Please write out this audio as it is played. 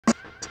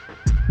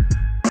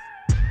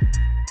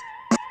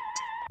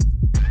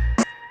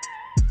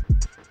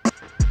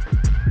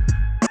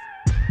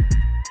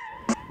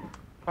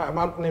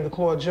My name is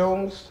Claude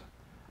Jones.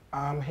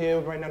 I'm here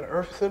right now at the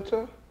Earth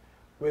Center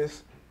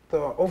with the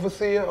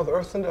overseer of the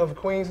Earth Center of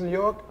Queens, New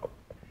York.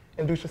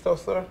 Introduce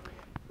yourself, sir.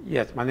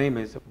 Yes, my name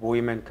is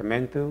William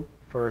Kamentu,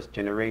 first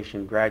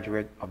generation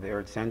graduate of the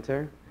Earth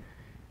Center.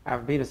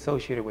 I've been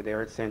associated with the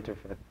Earth Center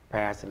for the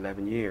past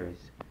 11 years.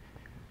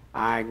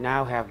 I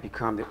now have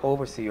become the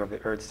overseer of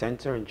the Earth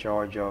Center, in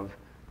charge of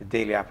the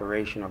daily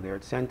operation of the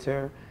Earth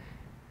Center.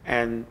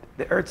 And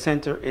the Earth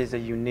Center is a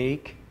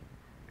unique,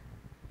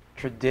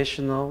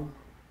 traditional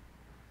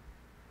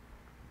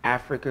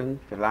African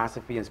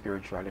philosophy and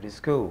spirituality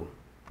school.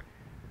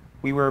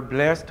 We were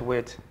blessed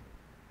with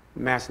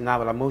Master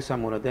Nabala Musa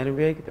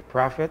Monodenwig, the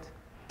prophet,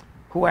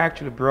 who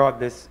actually brought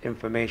this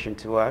information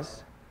to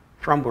us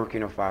from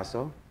Burkina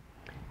Faso.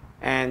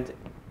 And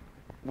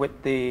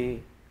with the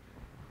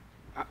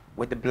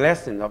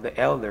blessing of the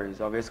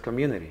elders of his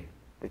community,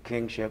 the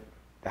kingship,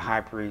 the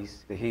high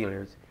priests, the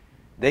healers,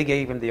 they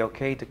gave him the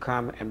okay to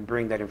come and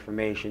bring that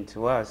information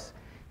to us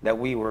that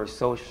we were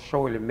so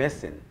sorely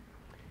missing.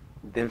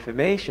 The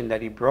information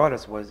that he brought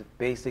us was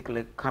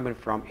basically coming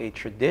from a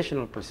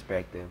traditional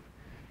perspective.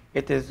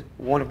 It is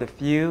one of the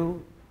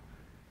few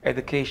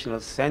educational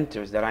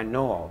centers that I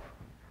know of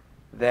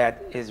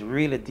that is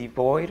really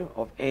devoid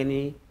of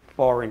any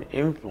foreign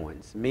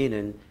influence,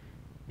 meaning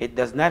it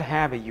does not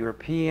have a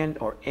European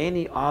or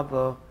any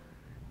other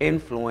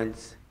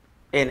influence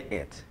in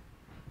it.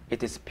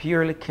 It is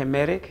purely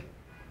Kemetic,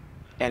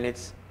 and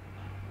it's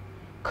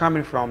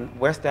coming from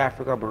West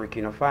Africa,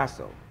 Burkina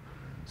Faso.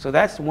 So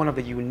that's one of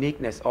the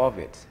uniqueness of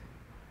it.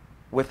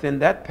 Within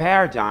that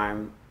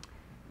paradigm,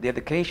 the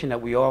education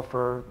that we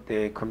offer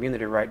the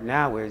community right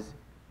now is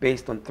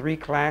based on 3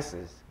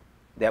 classes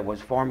that was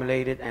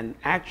formulated and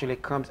actually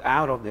comes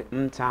out of the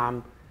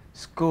Mtam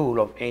School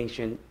of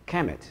Ancient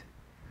Kemet.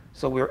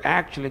 So we're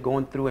actually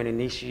going through an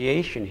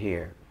initiation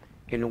here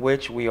in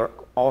which we are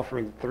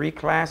offering 3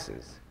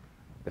 classes.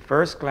 The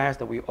first class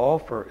that we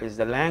offer is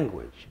the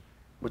language,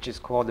 which is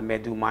called the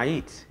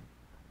Medumait,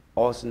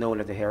 also known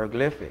as the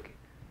hieroglyphic.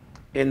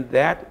 In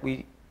that,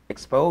 we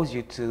expose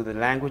you to the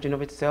language in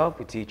of itself.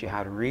 We teach you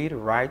how to read,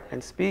 write,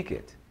 and speak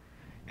it,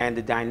 and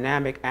the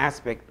dynamic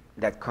aspect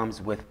that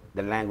comes with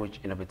the language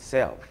in of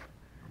itself.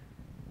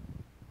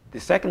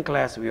 The second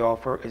class we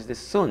offer is the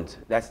Sunt.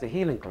 That's the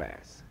healing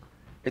class.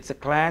 It's a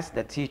class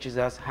that teaches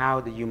us how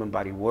the human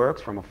body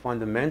works from a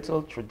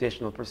fundamental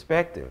traditional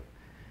perspective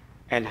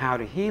and how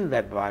to heal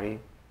that body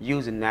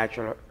using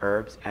natural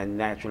herbs and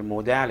natural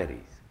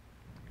modalities.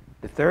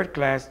 The third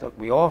class that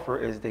we offer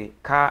is the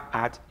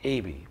Ka'at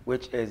Ebi,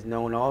 which is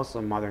known also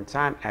in modern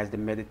time as the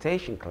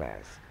meditation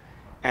class.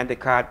 And the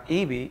Ka'at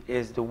Ebi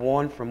is the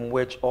one from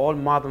which all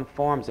modern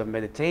forms of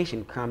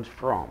meditation comes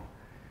from.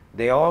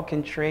 They all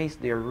can trace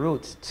their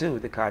roots to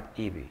the Ka'at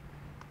Ebi,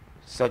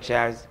 such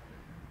as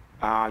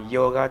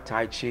yoga,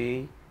 tai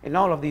chi, and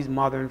all of these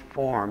modern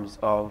forms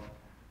of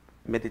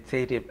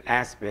meditative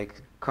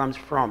aspects comes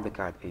from the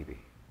Ka'at Ebi.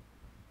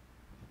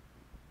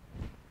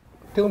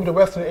 Dealing with the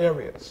Western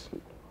areas,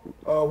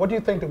 what do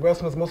you think the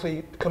Westerners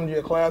mostly come to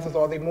your classes?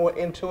 Are they more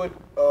into it,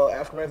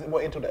 African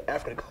more into the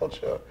African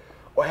culture,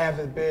 or has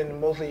it been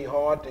mostly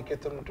hard to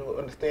get them to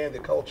understand the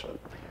culture?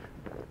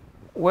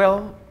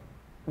 Well,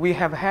 we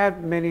have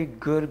had many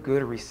good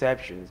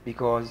receptions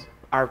because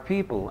our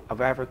people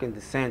of African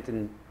descent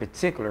in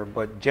particular,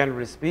 but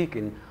generally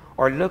speaking,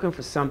 are looking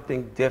for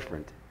something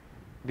different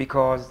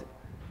because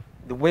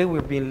the way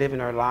we've been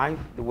living our life,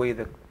 the way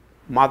the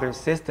modern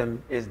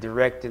system is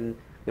directing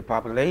the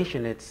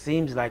population, it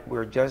seems like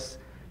we're just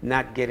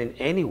not getting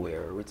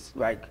anywhere. It's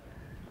like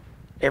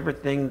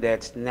everything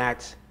that's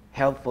not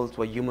helpful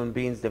to a human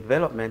being's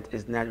development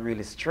is not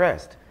really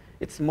stressed.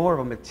 It's more of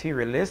a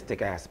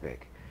materialistic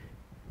aspect.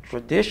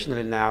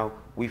 Traditionally now,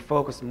 we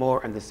focus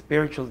more on the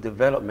spiritual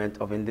development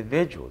of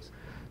individuals.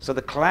 So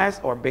the class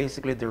are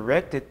basically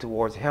directed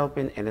towards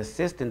helping and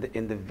assisting the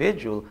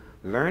individual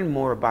learn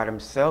more about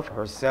himself,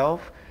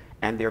 herself,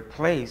 and their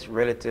place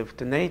relative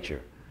to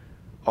nature.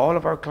 All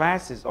of our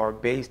classes are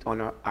based on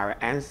our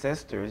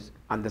ancestors'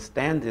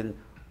 understanding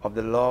of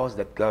the laws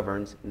that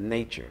governs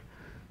nature.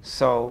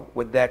 So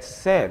with that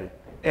said,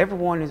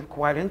 everyone is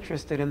quite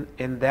interested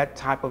in that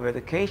type of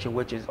education,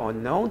 which is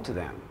unknown to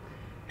them.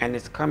 And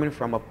it's coming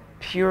from a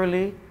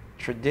purely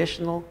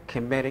traditional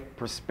Kemetic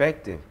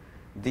perspective,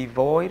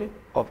 devoid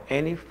of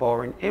any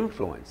foreign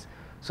influence.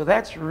 So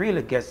that's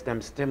really gets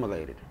them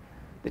stimulated.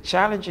 The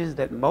challenges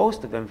that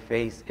most of them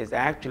face is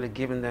actually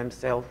giving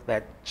themselves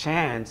that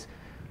chance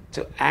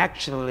to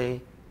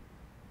actually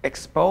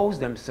expose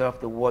themselves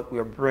to what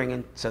we're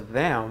bringing to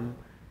them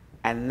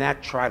and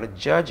not try to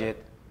judge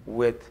it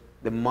with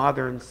the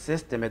modern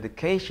system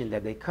education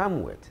that they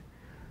come with.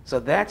 So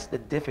that's the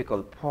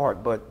difficult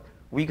part, but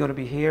we're going to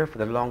be here for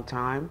the long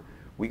time.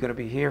 We're going to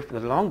be here for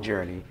the long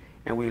journey,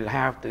 and we'll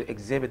have to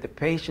exhibit the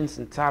patience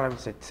and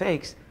tolerance it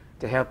takes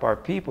to help our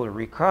people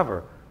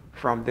recover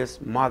from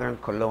this modern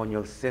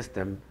colonial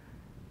system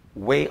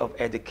way of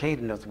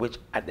educating us, which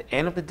at the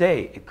end of the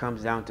day, it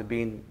comes down to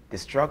being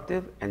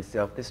destructive and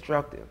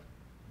self-destructive.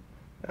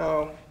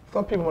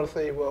 Some people want to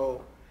say,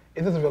 well,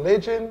 Is this a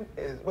religion?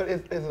 Is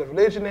it a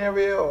religion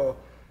area? Or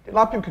a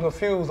lot of people get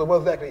confused on what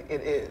exactly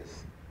it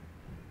is.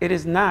 It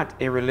is not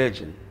a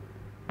religion,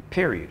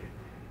 period.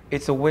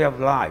 It's a way of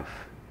life.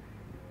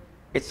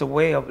 It's a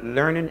way of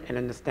learning and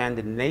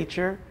understanding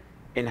nature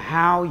and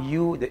how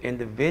you, the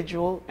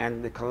individual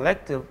and the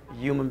collective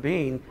human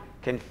being,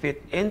 can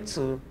fit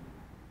into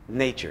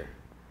nature.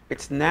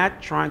 It's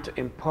not trying to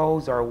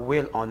impose our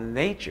will on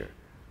nature,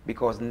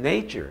 because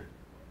nature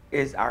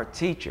is our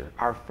teacher.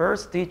 Our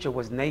first teacher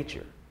was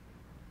nature.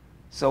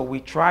 So we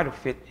try to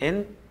fit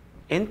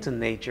into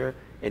nature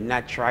and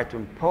not try to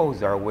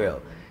impose our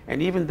will.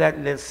 And even that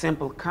little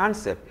simple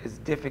concept is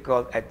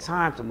difficult at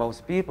times for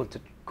most people to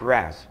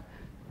grasp.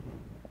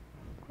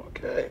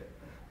 Okay.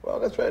 Well,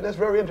 that's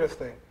very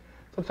interesting.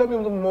 So tell me a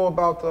little more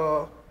about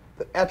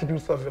the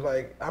attributes of it.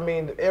 Like, I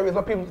mean, the areas,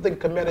 some people think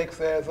Kemetic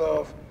as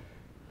of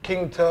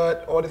King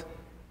Tut or this.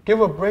 Give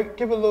a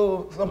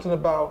little something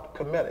about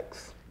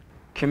Kemetics.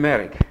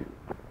 Kemetic.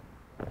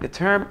 The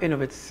term in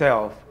of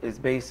itself is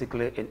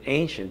basically an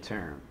ancient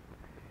term.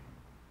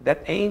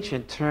 That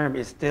ancient term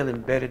is still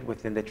embedded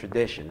within the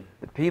tradition.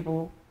 The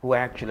people who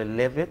actually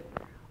live it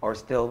are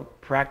still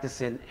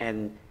practicing,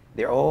 and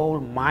their whole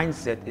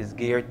mindset is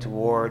geared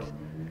toward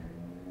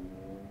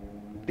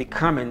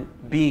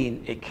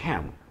being a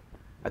Kem.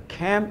 A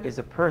Kem is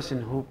a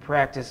person who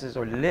practices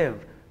or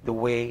live the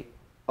way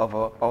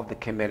of the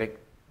Kemetic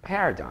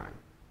paradigm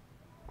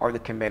or the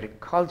Kemetic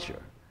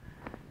culture.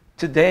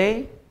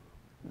 Today,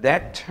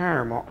 that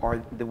term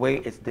or the way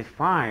it's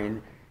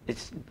defined,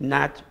 it's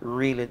not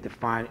really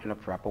defined in a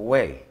proper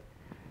way.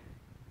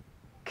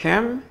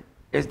 Kem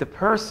is the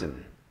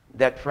person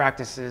that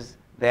practices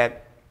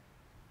that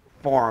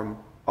form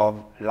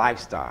of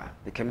lifestyle,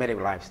 the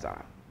Kemetic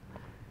lifestyle.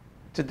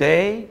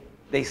 Today,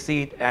 they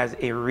see it as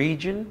a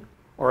region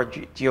or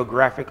a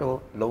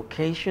geographical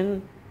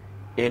location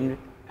in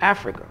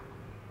Africa.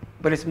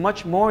 But it's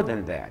much more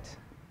than that.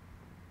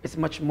 It's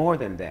much more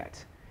than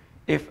that.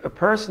 If a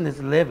person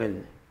is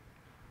living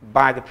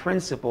by the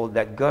principle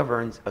that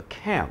governs a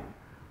Kem,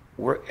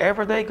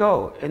 wherever they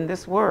go in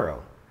this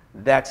world,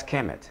 that's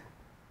Kemet.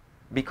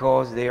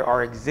 Because they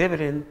are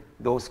exhibiting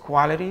those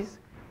qualities,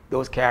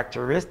 those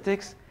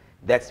characteristics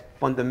that's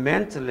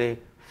fundamentally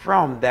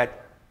from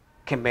that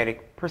Kemetic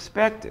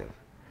perspective.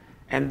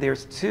 And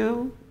there's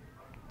two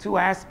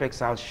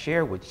aspects I'll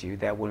share with you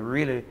that will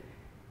really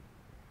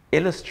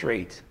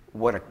illustrate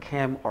what a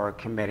Kem or a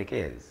Kemetic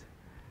is.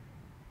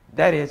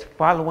 That is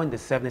following the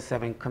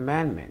 77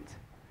 commandments.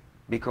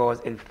 Because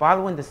in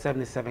following the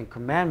 77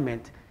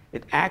 commandments,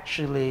 it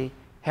actually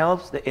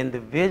helps the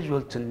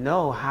individual to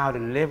know how to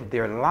live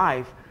their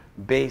life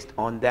based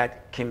on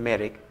that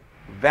Kemetic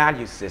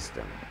value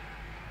system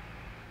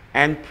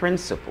and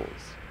principles.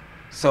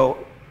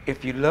 So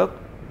if you look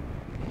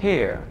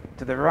here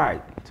to the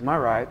right, to my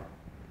right,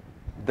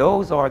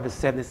 those are the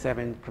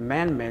 77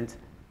 commandments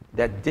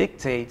that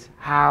dictate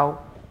how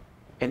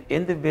an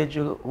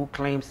individual who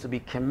claims to be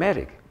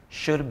Kemetic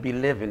should be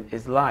living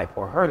his life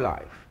or her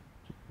life.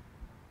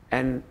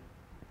 And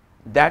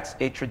that's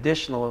a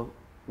traditional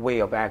way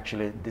of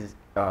actually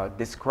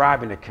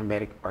describing a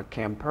Kemetic or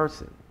Kem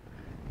person.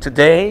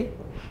 Today,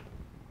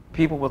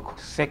 people will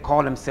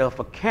call themselves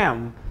a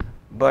Kem,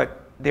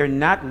 but they're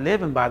not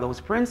living by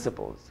those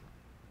principles.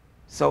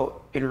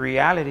 So in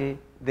reality,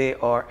 they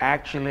are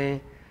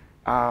actually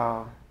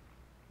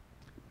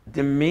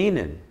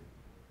demeaning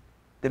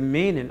the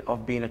meaning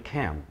of being a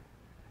Kem.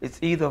 It's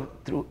either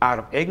out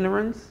of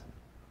ignorance,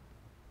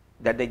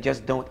 that they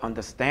just don't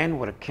understand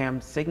what a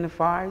Kem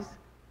signifies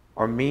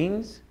or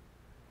means,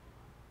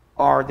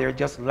 or they're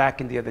just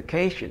lacking the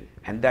education.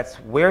 And that's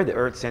where the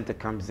Earth Center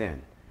comes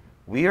in.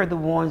 We are the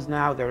ones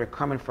now that are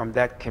coming from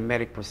that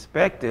Kemetic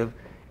perspective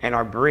and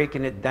are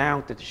breaking it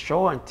down to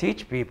show and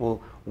teach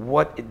people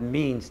what it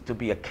means to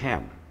be a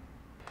Kem.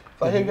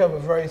 So here you have a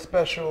very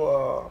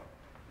special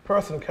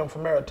person come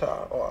from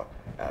Maritime or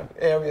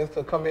areas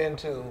to come in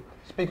to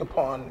speak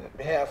upon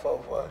behalf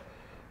of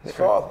his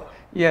father.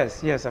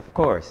 Yes, yes, of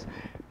course.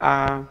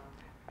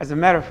 As a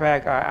matter of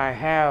fact, I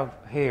have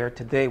here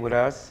today with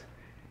us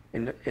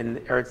in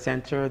the Earth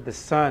Center the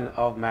son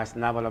of Master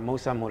Nabala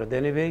Musa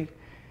Muradenivig,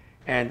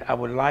 and I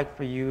would like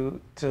for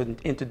you to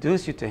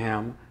introduce you to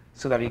him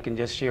so that he can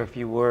just share a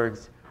few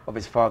words of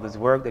his father's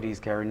work that he's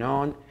carrying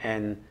on.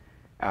 And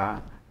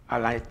I'd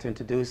like to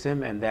introduce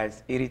him, and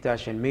that's Irita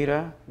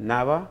Shenmira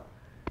Nava.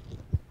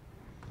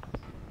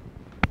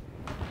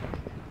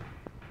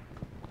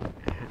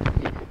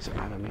 So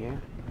I'm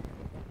here.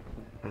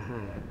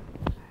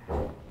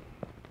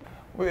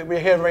 We're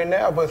here right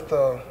now with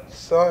the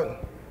son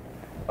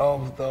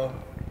of the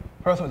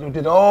person who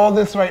did all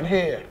this right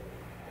here.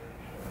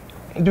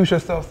 Introduce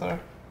yourself, sir.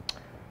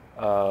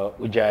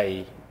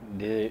 Ujai,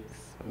 this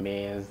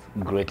means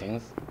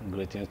greetings.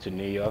 Greetings to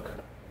New York.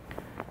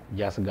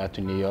 Just got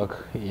to New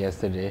York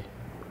yesterday,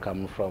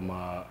 coming from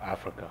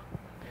Africa.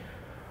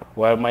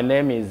 Well, my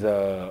name is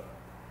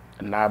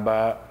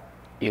Naba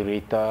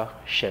Irita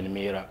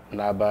Shenmira.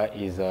 Naba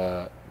is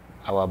our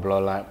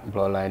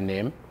bloodline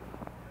name.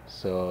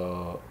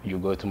 So you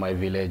go to my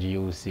village,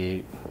 you will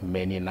see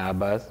many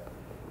nabas,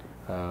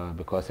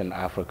 because in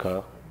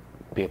Africa,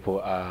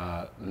 people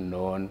are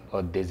known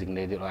or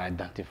designated or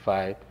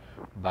identified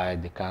by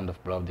the kind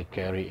of blood they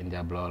carry in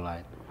their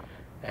bloodline.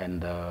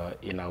 And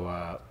in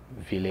our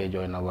village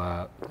or in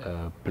our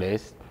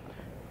place,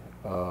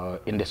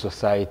 in the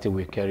society,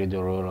 we carry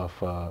the role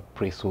of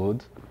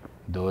priesthood,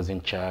 those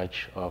in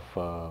charge of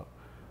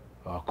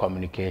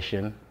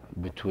communication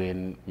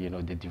between,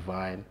 the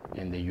divine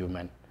and the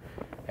human.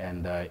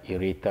 And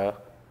Irita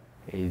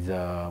is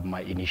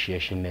my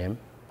initiation name.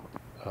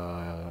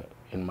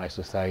 In my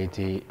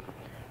society,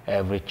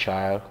 every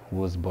child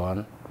who's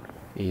born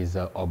is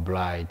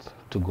obliged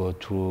to go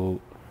through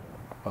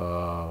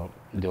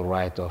the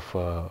rite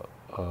of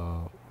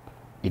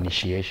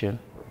initiation,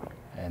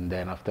 and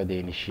then after the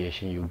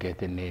initiation you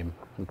get a name,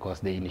 because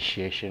the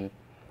initiation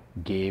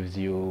gives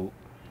you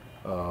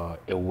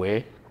a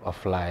way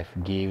of life,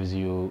 gives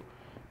you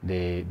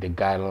the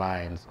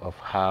guidelines of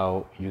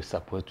how you're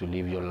supposed to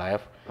live your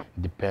life,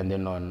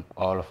 depending on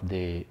all of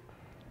the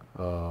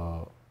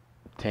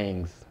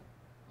things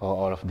or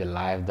all of the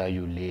life that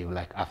you live,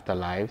 like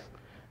afterlives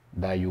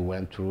that you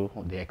went through,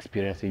 the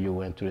experiences you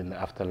went through in the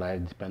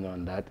afterlife. Depending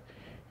on that,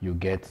 you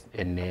get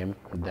a name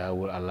that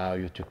will allow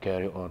you to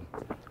carry on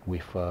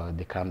with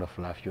the kind of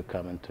life you're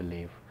coming to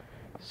live.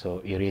 So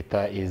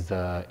Irita is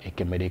a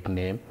Kemetic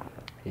name.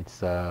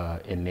 It's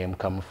a name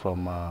coming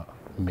from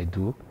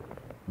Medu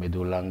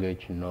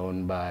language,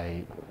 known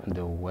by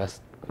the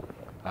West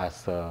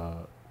as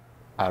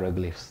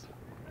hieroglyphs.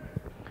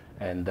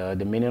 And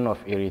the meaning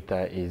of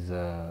Irita is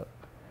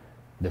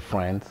the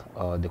friend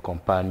or the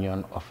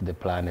companion of the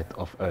planet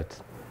of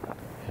Earth.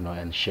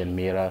 And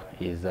Shenmira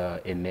is a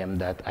name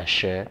that I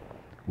share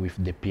with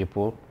the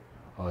people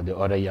or the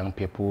other young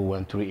people who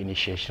went through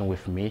initiation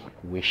with me.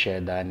 We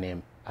share that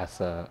name as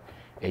a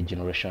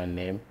generational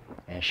name,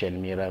 and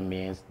Shenmira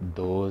means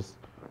those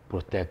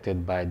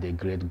protected by the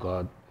great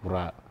god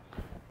Ra.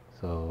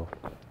 So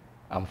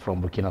I'm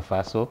from Burkina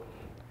Faso,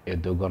 a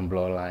Dogon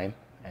bloodline,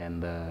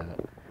 and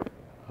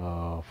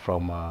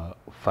from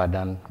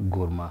Fadan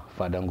Gourma.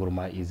 Fadan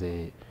Gourma is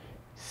a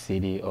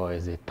city or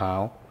is a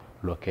town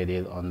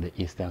located on the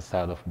eastern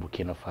side of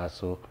Burkina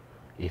Faso,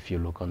 if you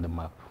look on the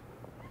map.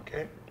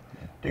 Okay.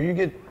 Yeah. Do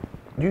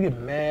you get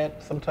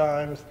mad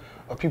sometimes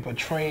of people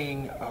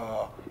portraying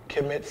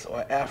Kemets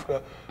or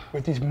Africa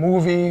with these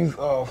movies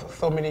of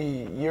so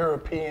many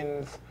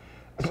Europeans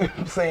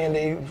saying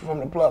they from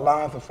the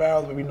bloodlines of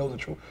pharaohs, but we know the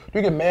truth? Do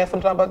you get mad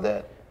sometimes about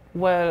that?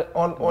 Well,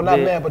 or not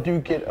mad, but do you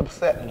get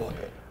upset a little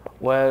bit?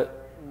 Well,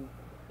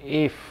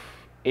 if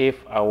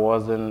I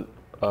wasn't,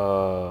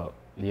 I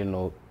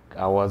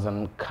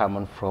wasn't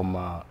coming from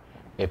a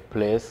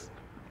place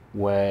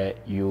where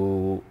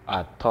you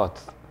are taught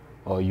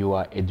or you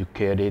are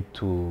educated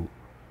to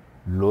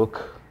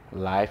look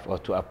life or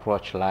to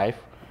approach life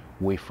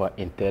with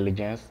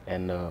intelligence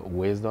and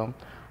wisdom,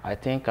 I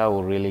think I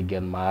will really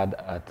get mad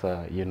at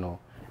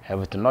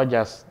everything, not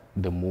just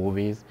the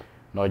movies,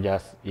 not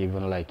just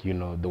even like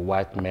the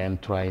white man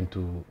trying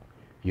to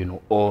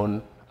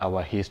own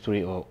our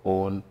history or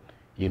own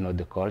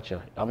the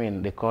culture. I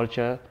mean, the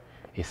culture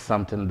is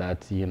something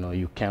that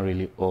you can't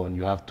really own.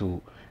 You have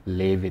to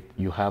live it.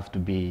 You have to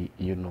be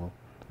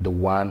the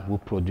one who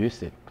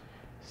produced it.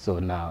 So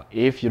now,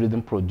 if you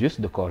didn't produce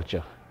the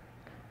culture,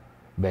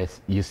 but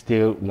you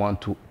still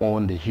want to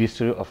own the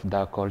history of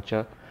that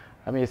culture,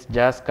 I mean, it's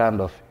just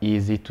kind of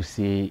easy to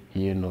see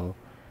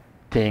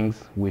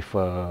things with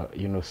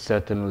a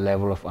certain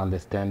level of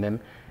understanding,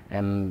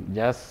 and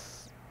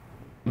just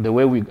the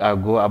way we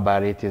go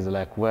about it is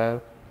like,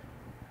 well,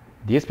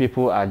 these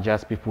people are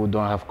just people who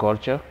don't have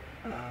culture.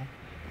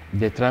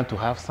 They're trying to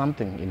have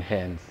something in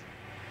hands.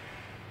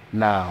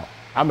 Now,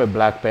 I'm a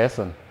black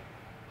person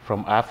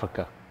from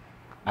Africa.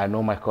 I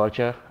know my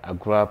culture. I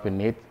grew up in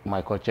it.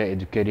 My culture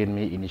educated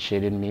me,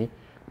 initiated me,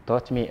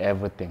 taught me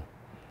everything.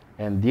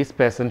 And this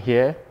person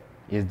here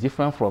is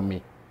different from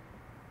me,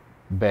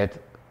 but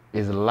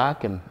is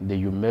lacking the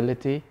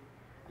humility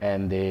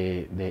and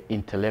the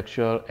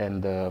intellectual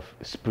and the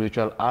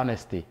spiritual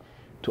honesty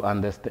to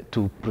understand,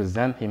 to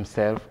present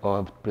himself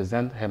or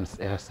present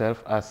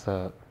herself as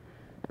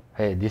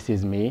hey, this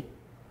is me.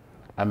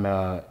 I'm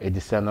a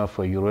descendant of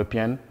a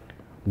European.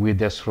 We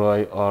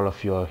destroy all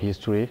of your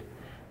history.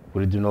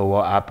 We don't know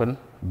what happened,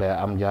 but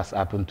I'm just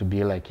happen to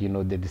be like,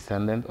 the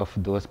descendant of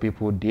those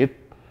people who did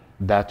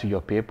that to your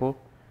people.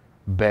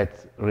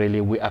 But really,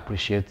 we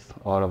appreciate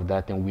all of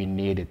that and we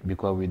need it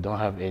because we don't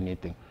have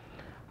anything.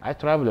 I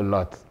travel a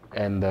lot,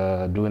 and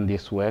doing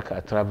this work,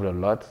 I travel a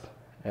lot,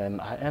 and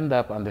I end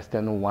up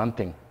understanding one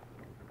thing.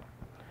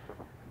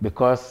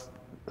 Because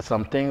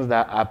some things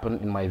that happen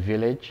in my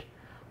village,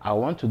 I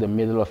went to the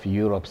middle of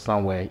Europe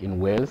somewhere in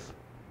Wales,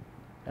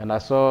 and I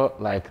saw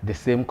like the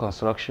same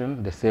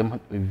construction, the same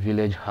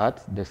village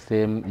hut, the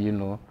same,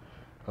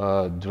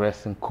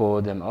 dressing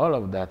code and all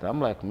of that. I'm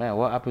like, man,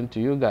 what happened to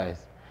you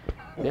guys?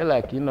 They're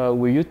like,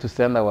 we used to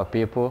send our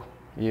people,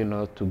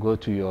 to go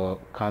to your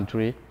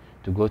country,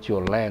 to go to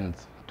your land,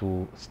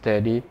 to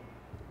study,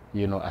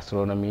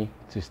 astronomy,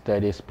 to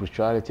study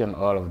spirituality and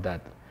all of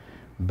that.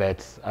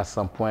 But at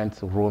some point,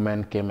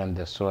 Roman came and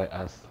destroyed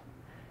us.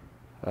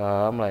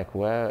 I'm like,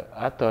 well,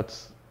 I thought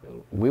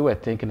we were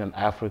thinking in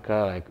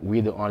Africa, like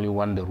we the only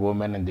one the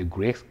Roman and the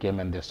Greeks came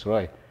and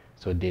destroyed.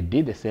 So they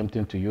did the same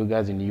thing to you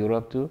guys in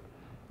Europe too?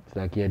 It's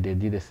like, yeah, they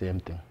did the same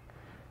thing.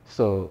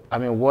 So, I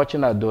mean,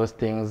 watching at those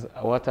things,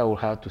 what I would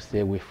have to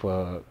say with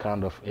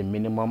kind of a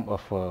minimum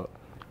of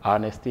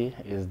honesty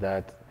is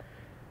that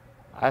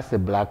as a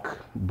black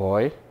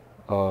boy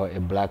or a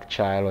black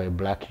child or a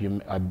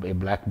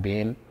black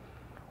being,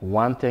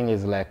 one thing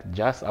is like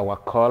just our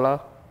color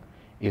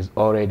is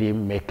already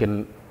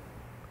making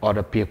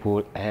other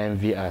people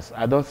envy us.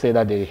 I don't say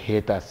that they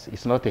hate us.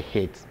 It's not a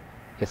hate.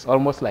 It's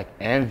almost like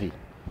envy,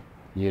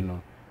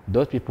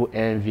 Those people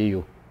envy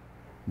you.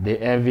 They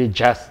envy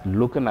just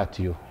looking at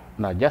you.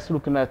 Now, just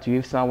looking at you,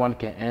 if someone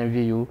can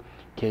envy you,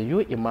 can you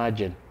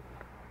imagine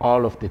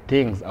all of the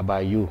things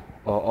about you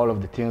or all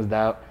of the things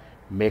that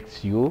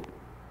makes you?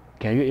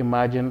 Can you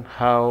imagine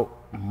how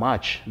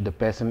much the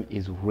person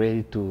is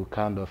ready to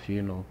kind of,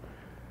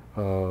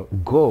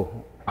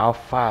 go, how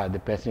far the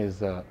person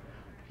is,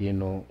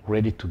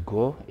 ready to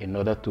go in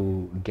order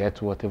to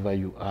get whatever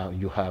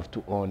you have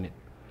to own it.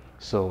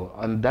 So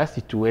on that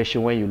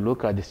situation, when you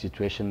look at the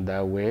situation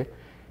that way,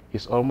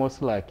 it's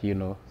almost like,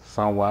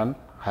 someone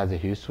has a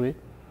history,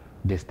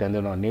 they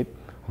standing on it,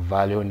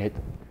 valuing it.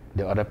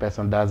 The other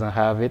person doesn't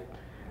have it,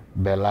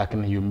 but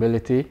lacking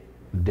humility,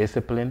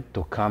 discipline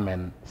to come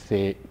and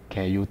say,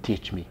 can you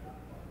teach me?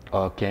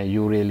 Or can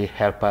you really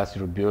help us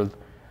rebuild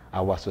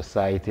our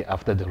society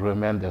after the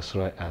Roman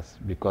destroyed us?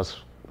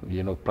 Because,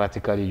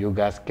 practically you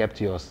guys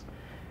kept yours.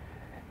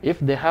 If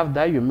they have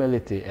that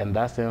humility and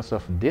that sense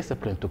of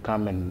discipline to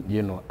come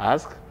and,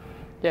 ask,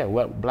 yeah,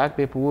 well, black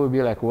people will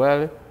be like,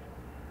 well,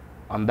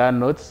 on that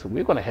note,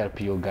 we're going to help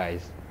you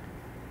guys.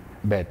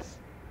 But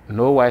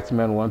no white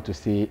man want to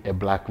see a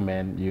black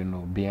man,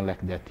 being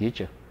like their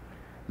teacher.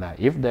 Now,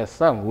 if there's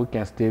some who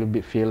can still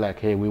feel like,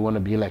 hey, we want to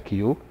be like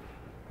you,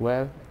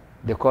 well,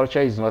 the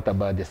culture is not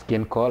about the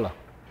skin color.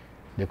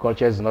 The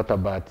culture is not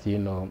about,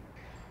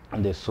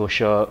 the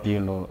social,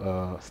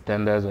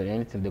 standards or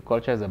anything. The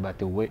culture is about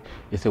the way,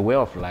 it's a way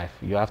of life.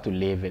 You have to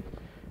live it.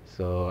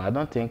 So I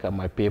don't think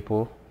my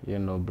people,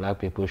 black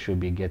people should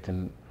be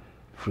getting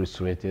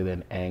frustrated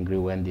and angry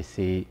when they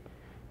see,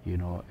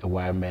 a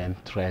white man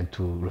trying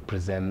to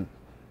represent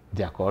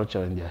their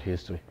culture and their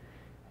history.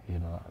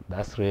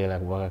 That's really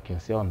like what I can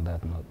say on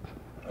that note.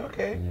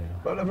 Okay. Yeah.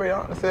 But they're very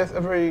honest. That's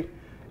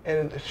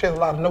and it shares a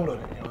lot of note on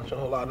it. It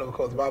shows a lot of note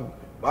because when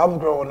I was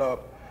growing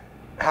up,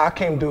 how I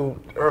came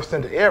to Earth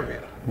Center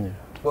area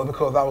was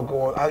because I was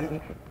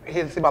going.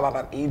 He'd see about a lot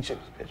of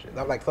Egypt pictures.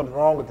 I'm like, something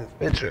wrong with this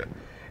picture.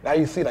 Now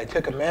you see like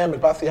Ten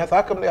Commandments. But I see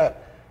how come they got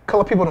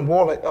color people on the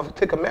wall like of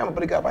Ten Commandments,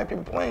 but they got white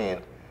people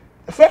playing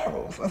the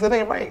pharaohs. I said, it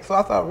ain't right. So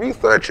I started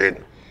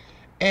researching,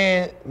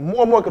 and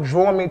more could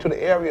draw me to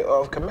the area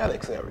of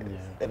Kemetic area,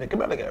 in the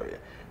Kemetic area.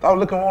 So I was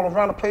looking all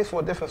around the place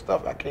for different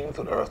stuff. I came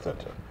to the Earth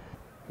Center.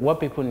 What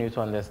people need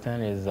to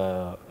understand is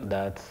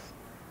that,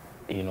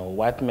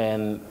 white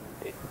man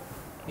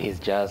is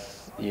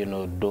just,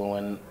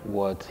 doing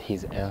what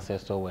his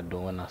ancestors were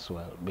doing as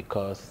well.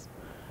 Because,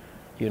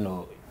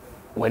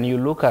 when you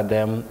look at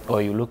them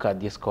or you look at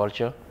this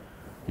culture,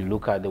 you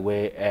look at the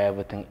way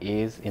everything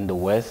is in the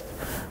West,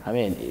 I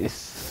mean,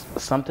 it's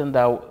something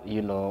that,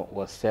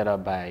 was set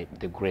up by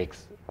the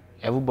Greeks.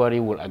 Everybody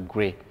will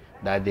agree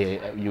that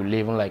you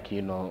living like,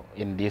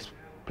 in these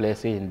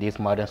places, in these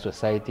modern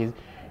societies,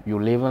 you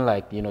living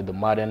like, the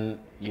modern,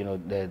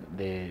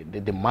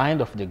 the mind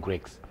of the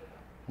Greeks.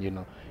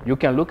 You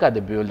can look at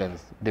the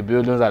buildings. The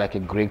buildings are like a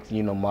Greek,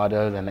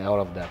 models and all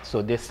of that.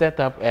 So they set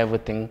up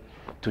everything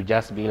to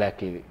just be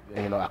like,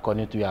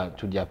 according to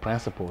their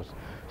principles.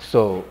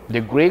 So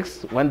the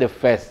Greeks, when they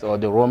first, or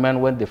the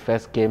Roman, when they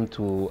first came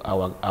to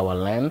our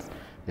lands,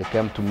 they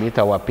came to meet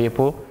our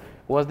people,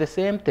 it was the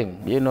same thing,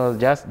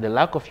 just the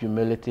lack of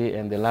humility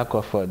and the lack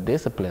of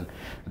discipline.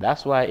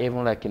 That's why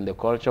even like in the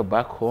culture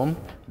back home,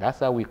 that's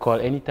how we call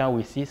anytime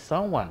we see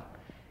someone,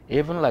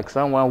 even like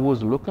someone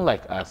who's looking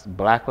like us,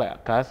 black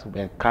like us,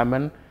 and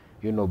coming,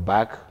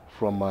 back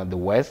from the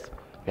West,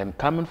 and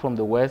coming from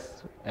the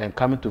West and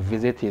coming to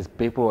visit his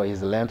people or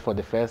his land for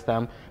the first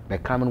time, by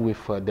coming with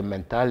the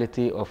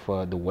mentality of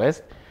the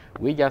West,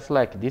 we just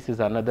like, this is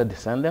another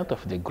descendant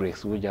of the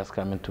Greeks. We just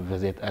coming to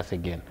visit us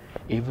again.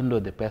 Even though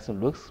the person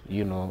looks,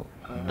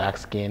 dark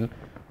skin,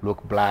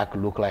 look black,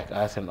 look like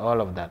us and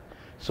all of that.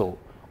 So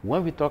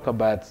when we talk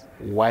about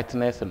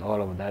whiteness and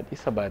all of that,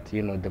 it's about,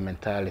 the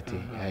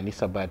mentality, and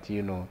it's about,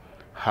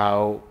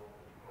 how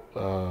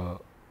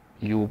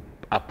you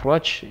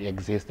approach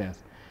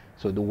existence.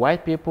 So the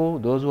white people,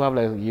 those who have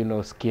like,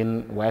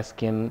 white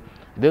skin,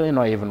 they're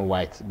not even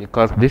white,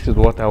 because this is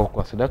what I would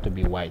consider to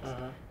be white.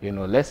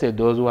 Let's say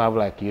those who have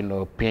like,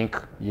 pink,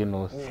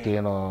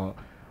 skin or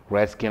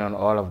red skin and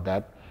all of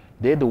that,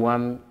 they're the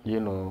one,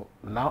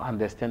 now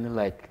understanding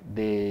like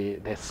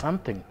there's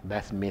something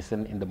that's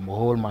missing in the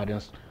whole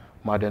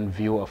modern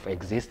view of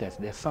existence.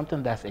 There's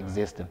something that's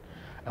existing.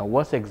 And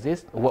what's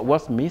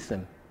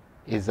missing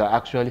is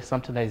actually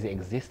something that is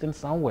existing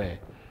somewhere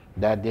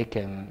that they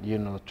can,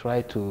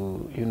 try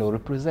to,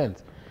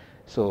 represent.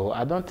 So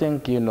I don't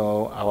think,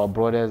 our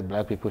brothers,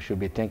 black people, should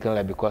be thinking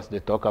like because they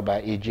talk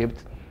about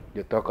Egypt,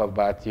 they talk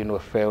about,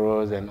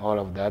 pharaohs and all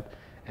of that,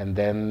 and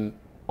then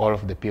all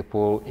of the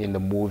people in the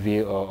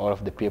movie or all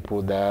of the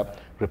people that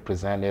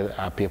represented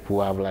are people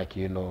who have like,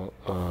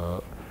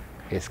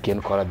 a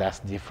skin color that's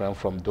different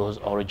from those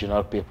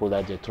original people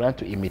that they're trying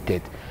to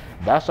imitate.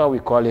 That's why we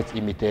call it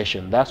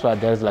imitation. That's why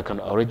there's like an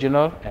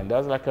original and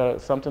there's like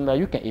something that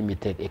you can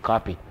imitate, a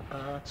copy.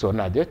 So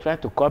now they're trying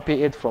to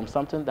copy it from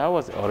something that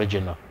was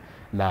original.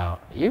 Now,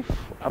 if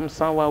I'm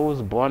someone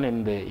who's born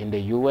in the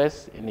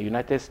US, in the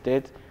United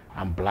States,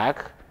 I'm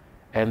black,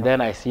 and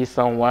then I see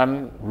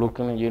someone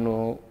looking,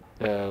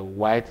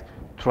 white,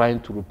 trying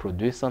to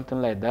reproduce something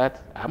like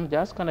that, I'm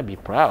just gonna be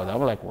proud.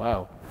 I'm like,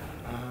 wow.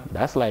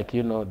 That's like,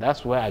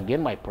 that's where I get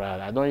my pride.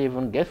 I don't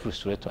even get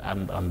frustrated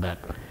on that.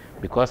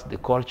 Because the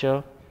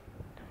culture,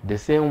 the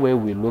same way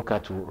we look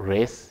at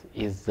race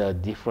is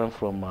different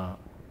from,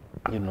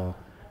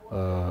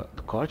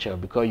 culture.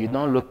 Because you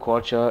don't look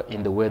culture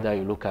in the way that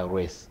you look at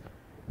race.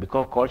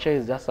 Because culture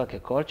is just like a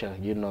culture.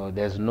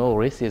 There's no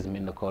racism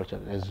in the culture.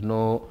 There's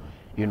no,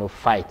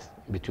 fight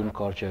between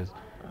cultures.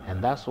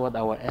 And that's what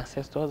our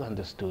ancestors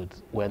understood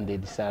when they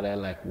decided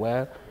like,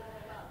 well,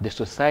 the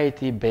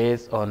society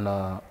based on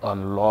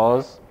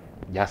laws,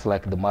 just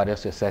like the modern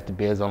society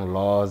based on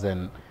laws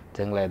and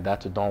things like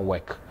that, don't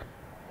work.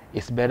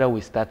 It's better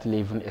we start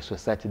living a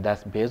society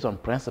that's based on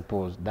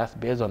principles, that's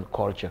based on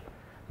culture,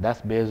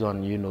 that's based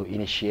on,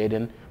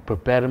 initiating,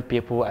 preparing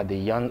people at a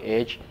young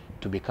age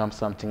to become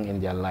something in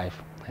their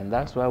life. And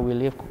that's why we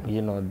live,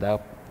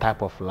 that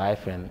type of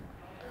life. And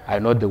I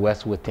know the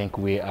West would think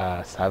we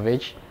are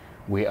savage,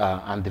 we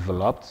are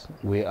undeveloped,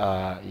 we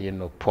are,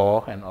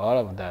 poor and all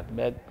of that.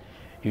 But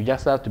you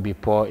just have to be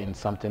poor in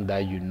something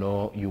that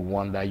you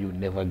want that you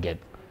never get.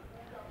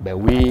 But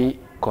we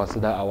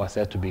consider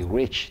ourselves to be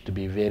rich, to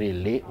be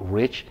very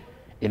rich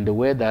in the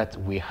way that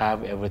we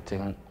have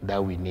everything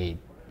that we need.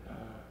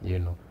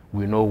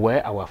 We know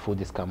where our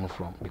food is coming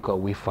from because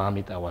we farm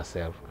it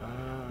ourselves.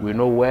 We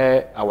know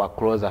where our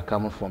clothes are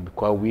coming from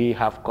because we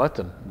have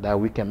cotton that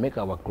we can make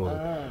our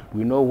clothes.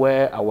 We know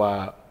where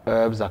our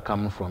herbs are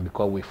coming from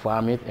because we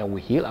farm it and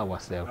we heal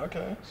ourselves.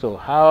 Okay. So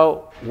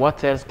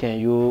what else can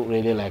you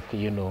really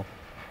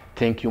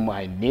think you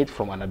might need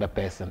from another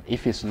person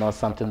if it's not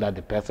something that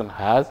the person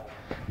has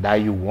that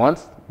you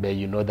want, but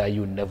you know that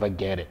you never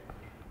get it.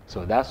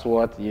 So that's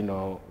what,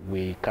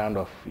 we kind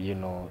of,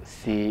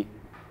 see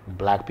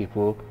black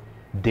people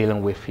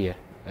dealing with here.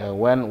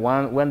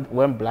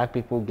 When black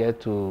people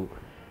get to,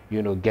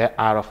 get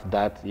out of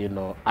that,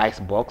 ice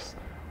box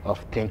of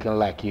thinking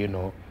like,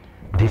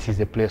 this is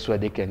a place where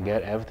they can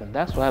get everything.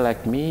 That's why,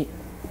 like me,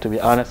 to be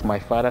honest, my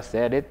father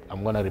said it,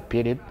 I'm gonna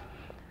repeat it.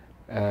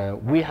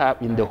 We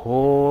have in the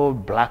whole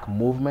black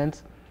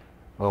movement,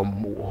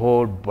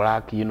 whole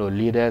black,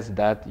 leaders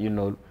that,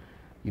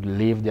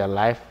 live their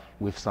life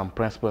with some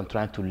principle and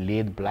trying to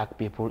lead black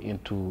people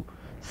into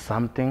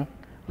something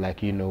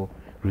like,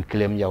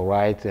 reclaim your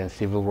rights and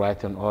civil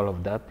rights and all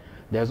of that.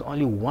 There's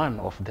only one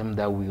of them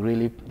that we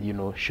really,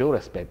 show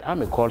respect.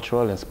 I'm a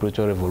cultural and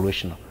spiritual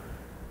revolutionary.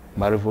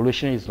 My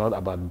revolution is not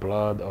about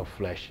blood or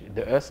flesh.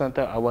 The Earth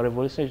Center, our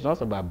revolution is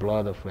not about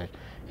blood or flesh.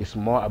 It's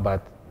more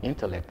about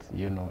intellect,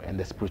 and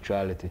the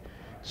spirituality.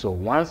 So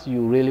once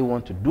you really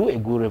want to do a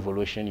good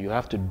revolution, you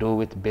have to do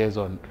it based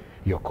on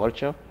your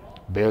culture,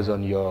 based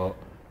on your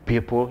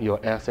people, your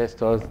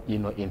ancestors,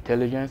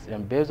 intelligence,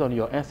 and based on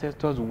your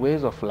ancestors'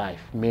 ways of life,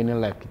 meaning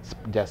like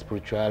their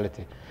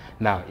spirituality.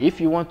 Now,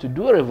 if you want to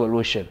do a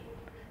revolution,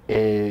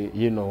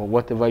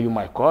 whatever you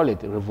might call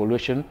it, a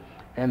revolution,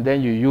 and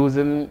then you're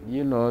using,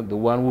 the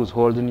one who's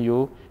holding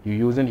you're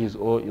using his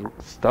own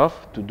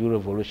stuff to do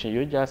revolution.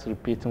 You're just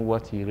repeating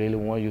what he really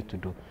wants you to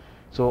do.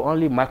 So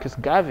only Marcus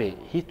Garvey,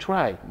 he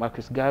tried.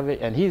 Marcus Garvey,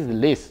 and he's the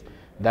least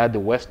that the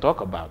West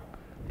talk about.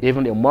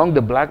 Even among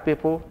the black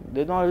people,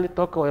 they don't really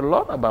talk a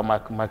lot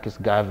about Marcus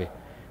Garvey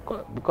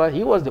because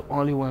he was the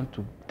only one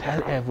to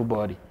tell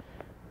everybody,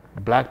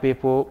 black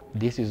people,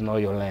 this is not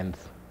your land.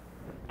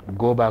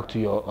 Go back to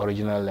your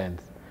original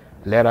land.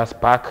 Let us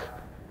pack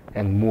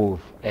and move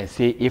and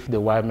see if the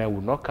white man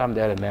will not come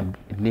there and then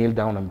kneel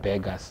down and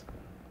beg us.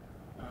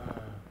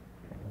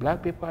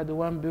 Black people are the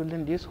one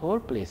building this whole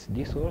place,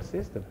 this whole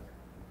system.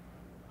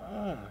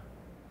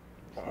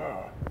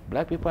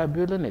 Black people are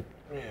building it.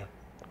 Yeah.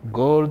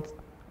 Gold,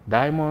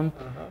 diamond,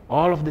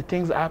 all of the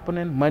things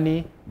happening,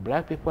 money,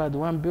 black people are the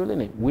one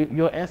building it.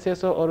 Your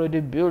ancestors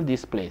already built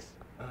this place.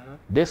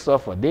 They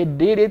suffered. They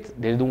did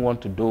it, they didn't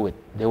want to do it.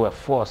 They were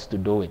forced to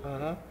do it.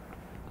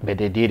 But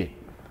they did it.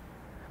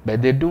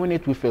 But they're doing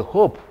it with a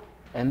hope.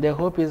 And the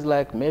hope is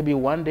like maybe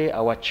one day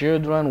our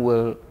children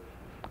will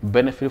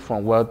benefit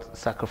from what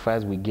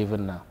sacrifice we're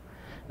given now.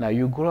 Now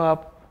you grow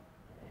up,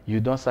 you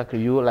don't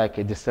sacrifice, you like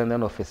a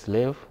descendant of a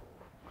slave.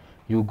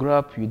 You grow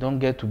up, you don't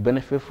get to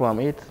benefit from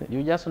it.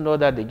 You just know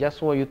that they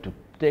just want you to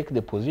take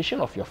the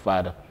position of your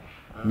father,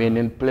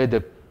 meaning play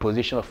the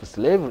position of a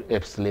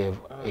slave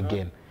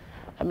again.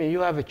 I mean,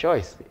 you have a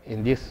choice.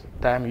 In this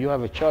time, you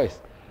have a choice.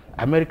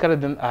 America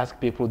didn't ask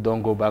people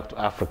don't go back to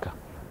Africa.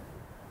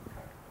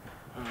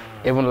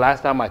 Even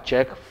last time I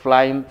checked,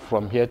 flying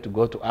from here to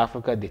go to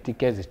Africa, the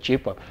ticket is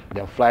cheaper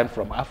than flying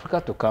from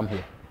Africa to come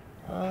here.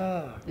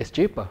 It's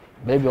cheaper,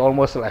 maybe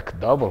almost like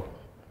double,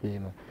 you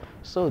know.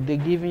 So they're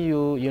giving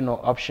you, you know,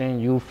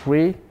 option. You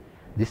free.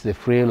 This is a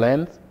free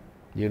land,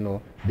 you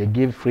know. They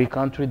give free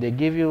country. They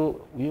give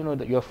you, you know,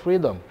 your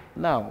freedom.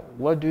 Now,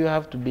 what do you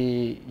have to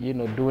be, you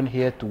know, doing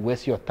here to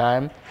waste your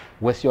time,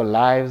 waste your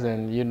lives,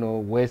 and, you know,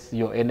 waste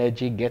your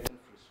energy getting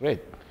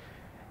frustrated,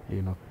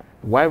 you know?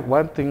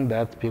 One thing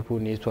that people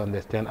need to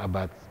understand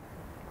about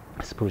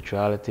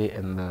spirituality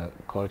and the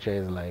culture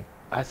is like,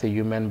 as a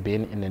human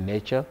being in the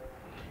nature,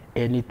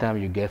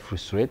 anytime you get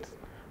frustrated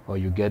or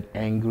you get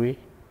angry,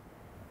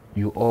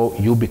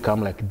 you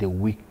become like the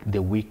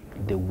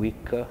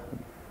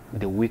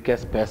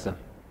weakest person.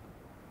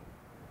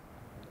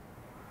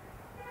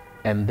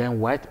 And then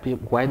white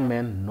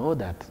men know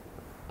that.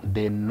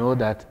 They know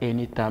that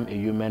anytime a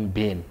human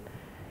being,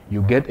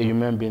 you get a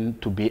human being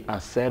to be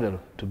unsettled,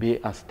 to be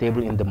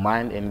unstable in the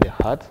mind and the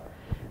heart,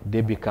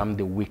 they become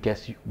the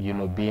weakest, you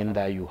know, being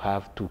that you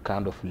have to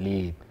kind of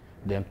lead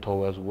them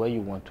towards where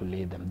you want to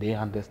lead them. They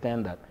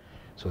understand that.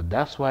 So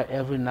that's why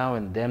every now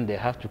and then they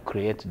have to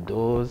create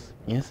those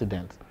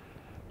incidents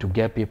to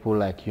get people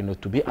like, you know,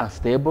 to be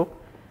unstable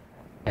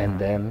and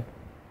then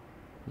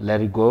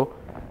let it go,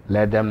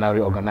 let them now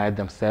reorganize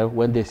themselves.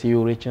 When they see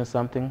you reaching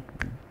something,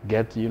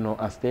 get, you know,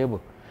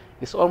 unstable.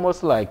 It's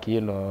almost like, you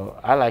know,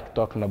 I like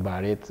talking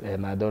about it,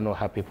 and I don't know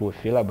how people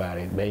feel about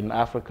it, but in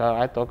Africa,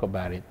 I talk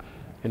about it.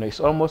 You know, it's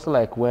almost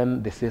like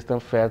when the system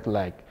felt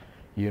like,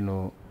 you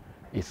know,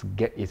 it's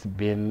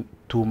been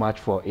too much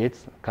for it,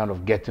 kind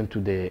of getting to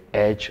the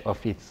edge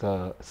of its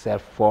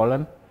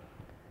self-fallen.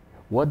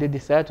 What they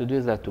decided to do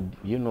is that to,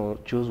 you know,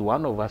 choose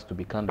one of us to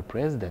become the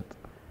president.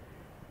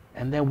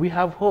 And then we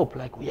have hope,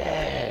 like,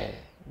 yeah,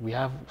 we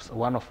have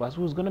one of us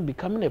who's going to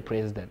become a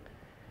president.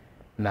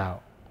 Now,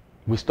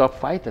 we stop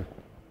fighting.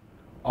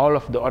 All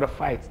of the other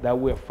fights that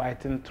we're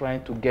fighting,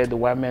 trying to get the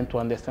white men to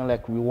understand,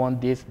 like, we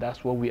want this,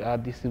 that's what we are,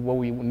 this is what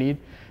we need,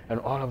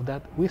 and all of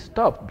that, we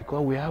stop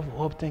because we have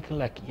hope, thinking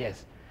like,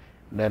 yes,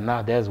 then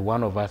now there's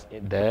one of us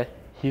there,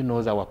 he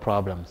knows our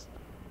problems.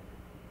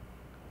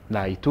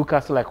 Now, it took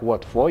us like,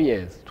 what, 4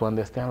 years to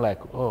understand, like,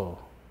 oh,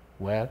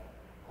 well,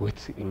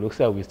 it looks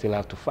like we still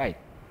have to fight.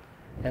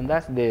 And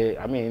that's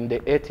I mean, in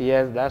the 8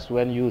 years, that's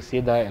when you see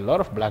that a lot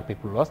of black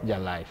people lost their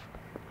life.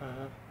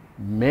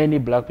 Many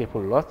black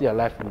people lost their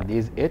life in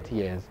these 8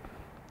 years,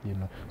 you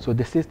know. So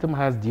the system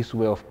has this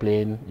way of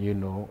playing, you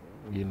know,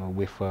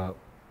 with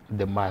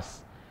the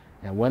mass.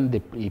 And when they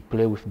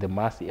play with the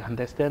mass, you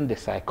understand the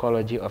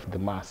psychology of the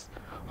mass,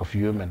 of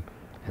human.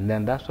 And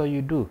then that's what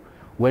you do.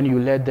 When you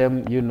let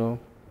them, you know,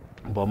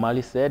 Bob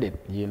Marley said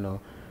it, you know,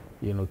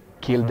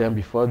 kill them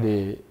before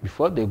they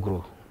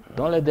grow.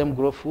 Don't let them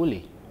grow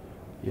fully.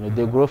 You know,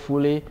 they grow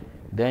fully,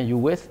 then you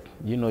waste,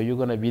 you know, you're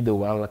going to be the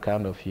one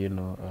kind of, you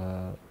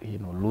know,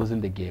 losing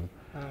the game.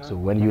 So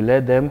when you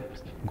let them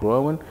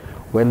grow,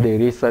 when they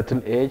reach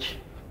certain age,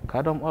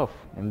 cut them off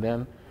and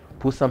then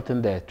put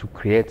something there to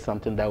create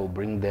something that will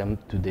bring them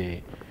to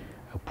the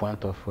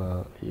point of,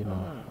 you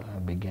know,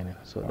 beginning.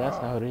 So that's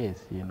how it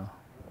is, you know.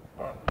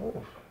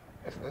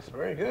 That's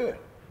very good.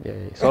 Yeah,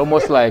 it's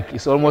almost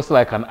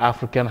like an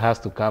African has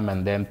to come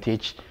and then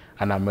teach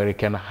an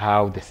American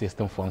how the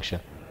system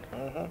functions.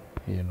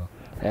 You know,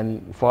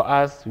 and for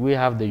us, we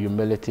have the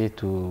humility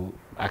to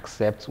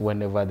accept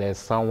whenever there's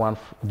someone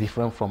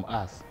different from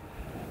us,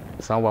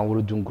 someone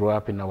who didn't grow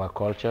up in our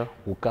culture,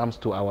 who comes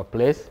to our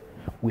place.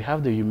 We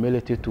have the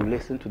humility to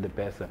listen to the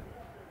person,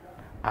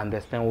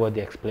 understand what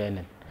they're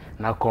explaining,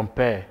 now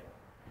compare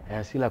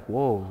and see like,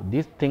 whoa,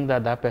 this thing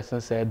that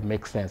person said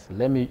makes sense.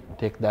 Let me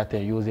take that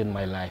and use it in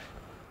my life.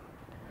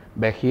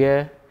 But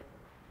here,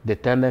 the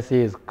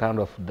tendency is kind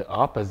of the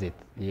opposite.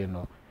 You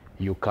know,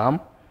 you come,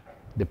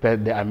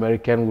 the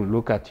American will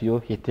look at you,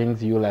 he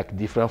thinks you like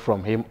different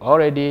from him.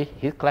 Already,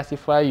 he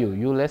classify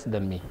you less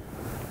than me.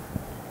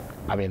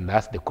 I mean,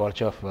 that's the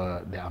culture of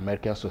the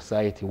American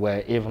society,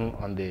 where even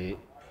on the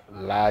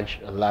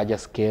larger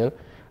scale,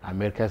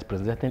 America is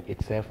presenting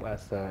itself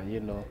as,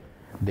 you know,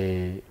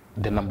 the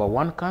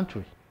 #1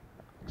 country.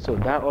 So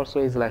that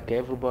also is like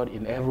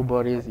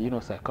everybody's, you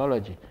know,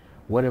 psychology.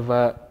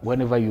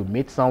 Whenever you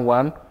meet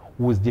someone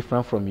who is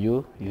different from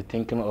you, you're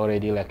thinking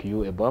already like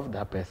you above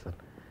that person.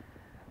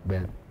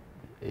 But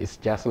it's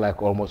just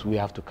like almost we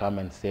have to come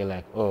and say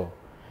like, oh,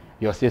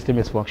 your system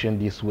is functioning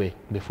this way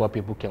before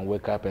people can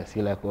wake up and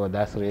see like, oh,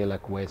 that's really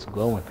like where it's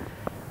going.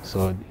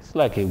 So it's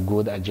like a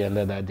good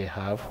agenda that they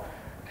have,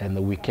 and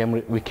we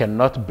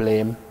cannot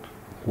blame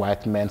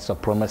white men's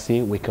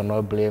supremacy. We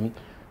cannot blame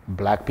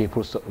black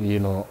people, you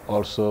know,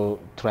 also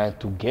trying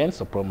to gain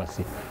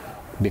supremacy,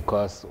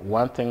 because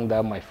one thing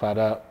that my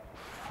father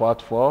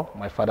fought for,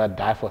 my father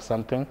died for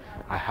something,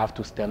 I have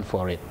to stand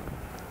for it.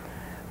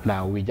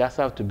 Now, we just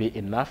have to be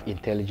enough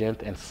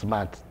intelligent and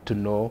smart to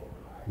know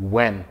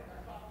when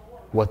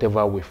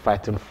whatever we're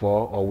fighting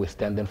for or we're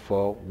standing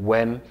for,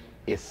 when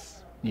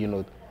it's you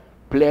know,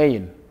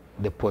 playing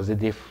the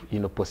positive, you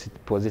know,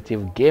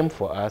 positive game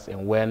for us,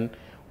 and when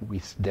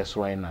it's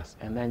destroying us,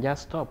 and then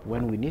just stop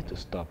when we need to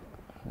stop,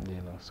 you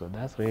know. So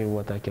that's really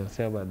what I can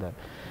say about that.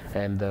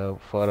 And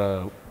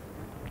for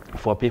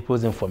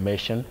people's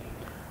information,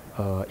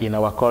 in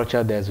our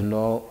culture, there's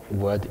no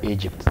word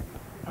Egypt.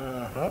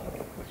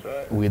 That's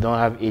right. We don't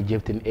have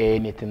Egypt in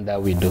anything that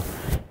we do.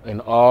 In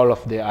all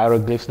of the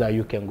hieroglyphs that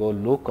you can go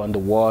look on the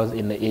walls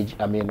in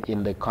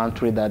in the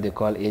country that they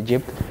call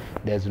Egypt,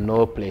 there's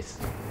no place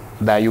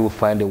that you will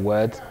find the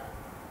word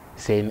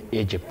saying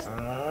Egypt.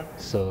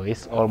 So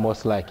it's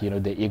almost like, you know,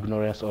 the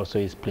ignorance also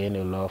is playing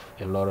a lot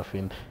of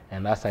it.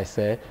 And as I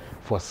said,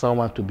 for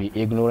someone to be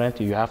ignorant,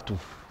 you have to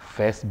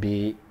first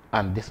be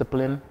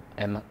undisciplined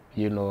and,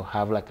 you know,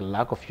 have like a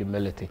lack of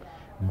humility.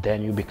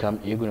 Then you become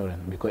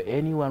ignorant, because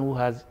anyone who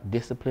has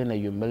discipline and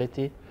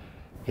humility,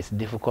 it's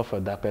difficult for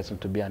that person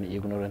to be an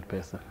ignorant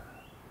person.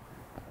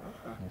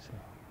 You see?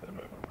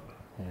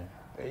 Yeah.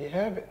 There you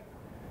have it.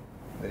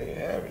 There you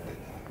have it.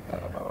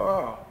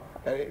 Oh,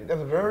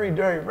 that's very,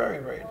 very, very,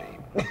 very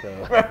deep.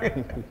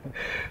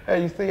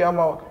 Hey, you see, I'm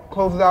going to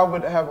close it out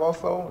with have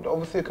also the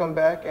overseer come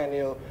back and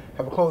he'll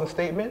have a closing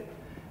statement.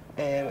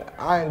 And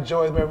I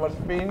enjoyed very much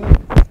meeting you.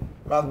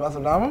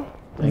 Masanama.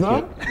 Thank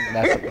you.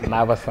 That's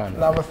Navasan.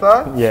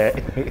 Navasan? Yeah.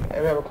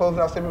 And we have a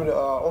closing out statement with the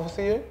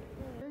overseer.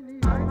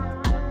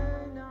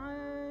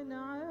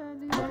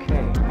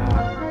 Okay,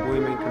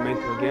 William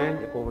Comento again,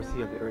 the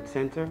overseer of the Earth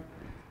Center.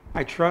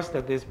 I trust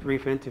that this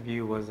brief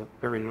interview was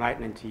very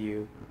enlightening to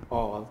you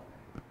all,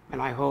 and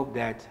I hope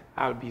that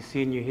I'll be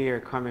seeing you here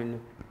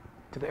coming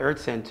to the Earth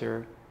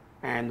Center,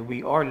 and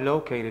we are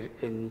located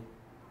in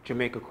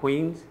Jamaica,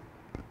 Queens,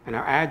 and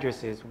our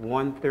address is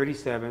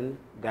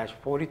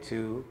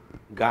 137-42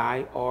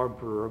 Guy R.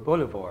 Brewer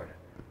Boulevard.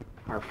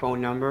 Our phone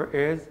number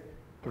is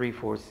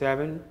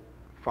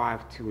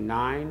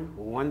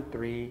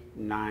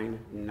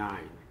 347-529-1399.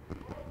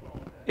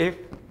 If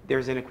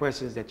there's any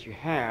questions that you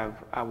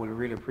have, I would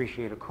really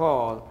appreciate a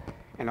call.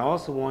 And I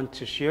also want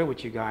to share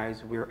with you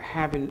guys, we're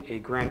having a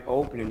grand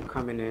opening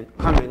coming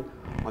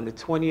on the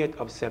 20th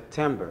of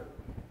September,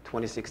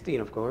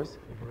 2016, of course.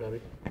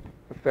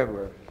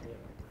 February.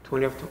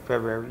 20th of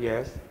February,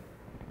 yes.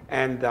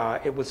 And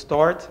it will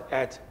start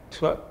at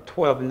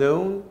 12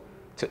 noon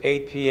to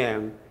 8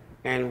 p.m.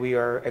 And we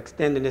are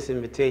extending this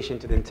invitation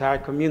to the entire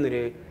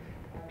community.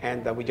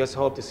 And we just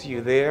hope to see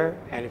you there.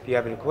 And if you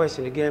have any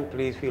question, again,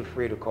 please feel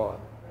free to call.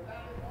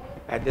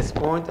 At this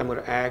point, I'm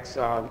going to ask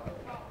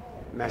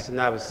Master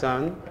Nava's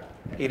son,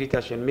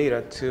 Edita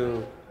Shamira,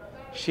 to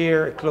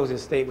share a closing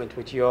statement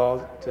with you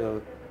all,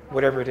 to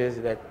whatever it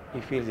is that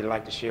he feels he'd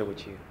like to share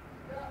with you.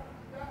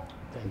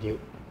 Thank you.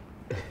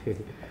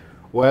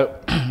 Well,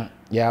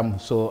 yeah, I'm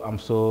so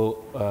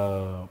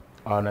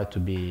honored to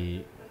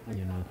be,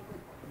 you know,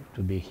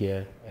 to be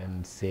here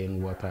and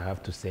saying what I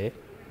have to say.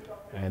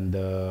 And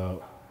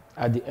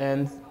at the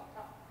end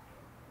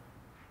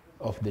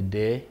of the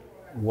day,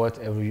 what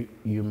every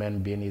human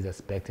being is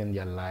expecting in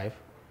their life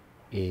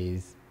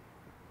is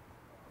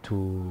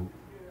to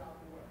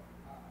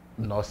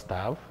not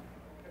starve,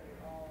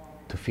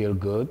 to feel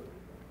good,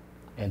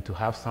 and to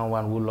have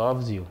someone who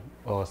loves you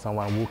or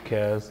someone who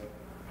cares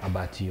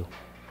about you.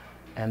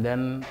 And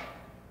then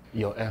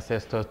your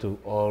ancestors to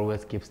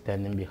always keep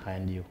standing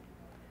behind you.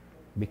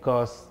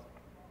 Because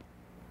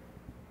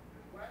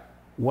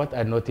what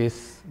I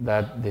noticed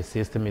that the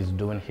system is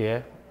doing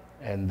here,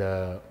 and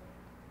the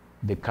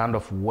kind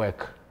of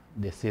work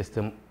the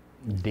system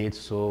did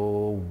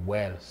so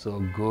well, so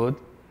good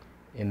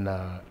in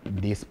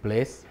this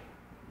place,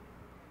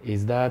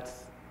 is that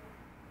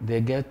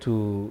they get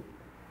to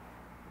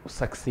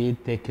succeed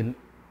taking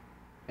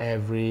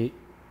every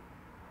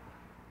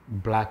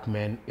black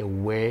man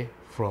away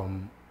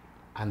from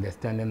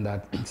understanding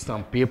that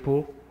some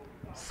people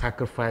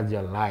sacrifice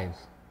their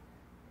lives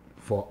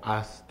for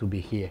us to be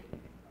here.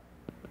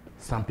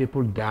 Some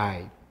people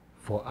died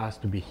for us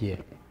to be here.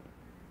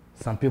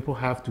 Some people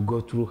have to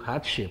go through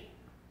hardship,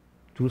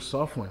 through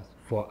suffering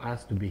for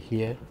us to be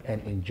here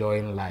and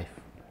enjoying life.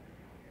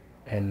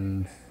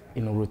 And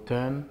in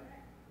return,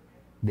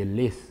 the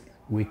least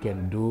we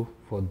can do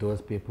for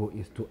those people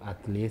is to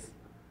at least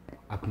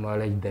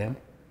acknowledge them,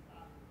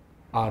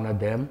 honor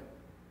them,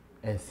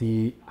 and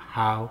see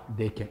how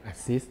they can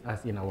assist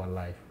us in our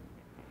life.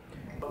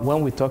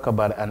 When we talk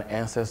about an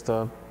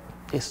ancestor,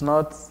 it's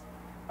not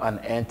an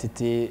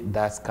entity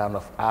that's kind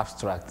of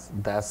abstract,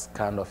 that's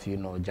kind of, you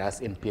know,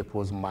 just in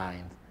people's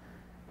mind,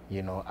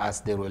 you know,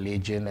 as the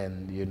religion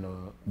and, you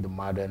know, the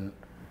modern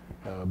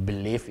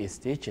belief is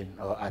teaching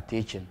or are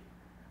teaching.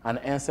 An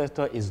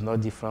ancestor is no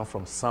different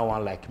from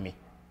someone like me.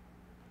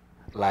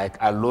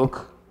 Like I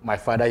look, my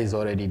father is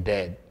already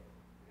dead.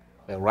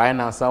 But right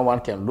now,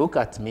 someone can look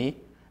at me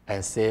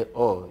and say,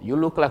 oh, you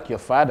look like your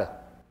father.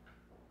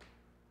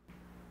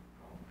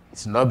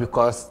 It's not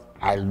because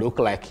I look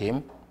like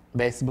him,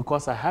 but it's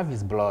because I have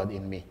his blood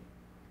in me.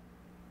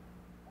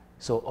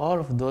 So all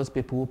of those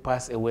people who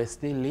pass away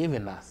still live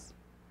in us.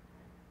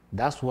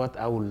 That's what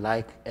I would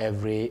like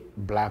every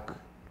black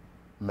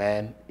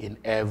man in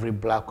every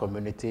black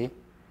community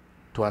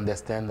to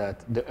understand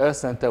that the Earth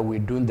Center, we're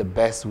doing the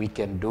best we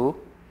can do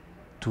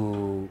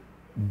to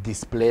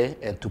display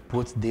and to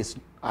put this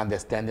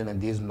understanding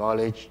and this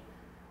knowledge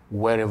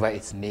wherever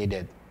it's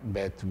needed.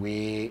 But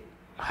we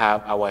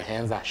have, our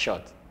hands are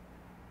short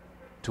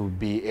to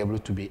be able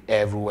to be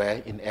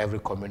everywhere in every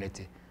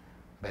community.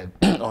 But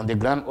on the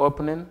grand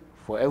opening,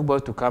 for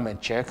everybody to come and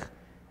check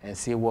and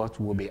see what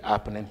will be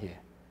happening here.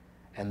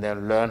 And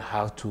then learn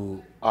how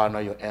to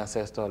honor your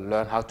ancestor,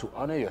 learn how to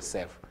honor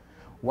yourself.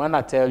 When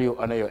I tell you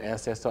honor your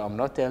ancestor, I'm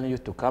not telling you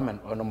to come and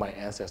honor my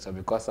ancestor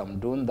because I'm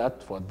doing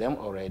that for them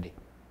already.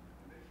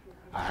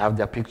 I have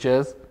their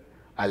pictures,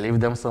 I leave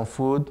them some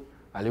food,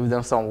 I leave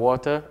them some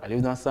water, I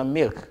leave them some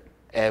milk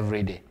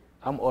every day.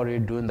 I'm already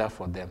doing that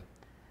for them.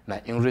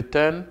 Now in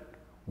return,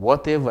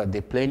 whatever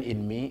they play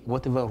in me,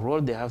 whatever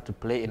role they have to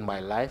play in my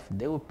life,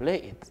 they will play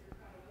it.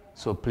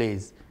 So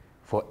please,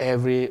 for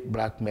every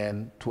black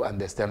man to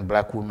understand,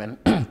 black woman,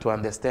 to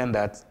understand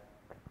that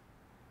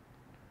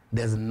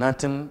there's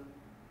nothing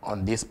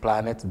on this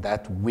planet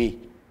that we,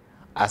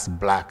 as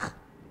black,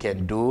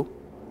 can do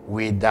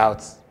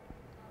without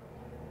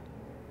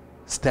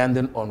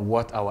standing on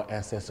what our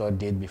ancestors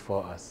did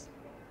before us.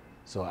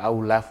 So I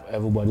would love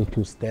everybody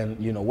to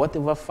stand, you know,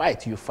 whatever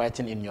fight you're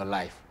fighting in your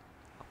life,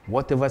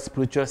 whatever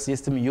spiritual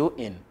system you're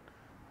in,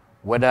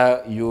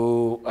 whether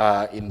you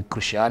are in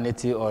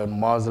Christianity or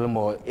Muslim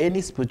or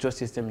any spiritual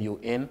system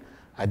you're in,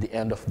 at the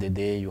end of the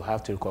day, you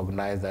have to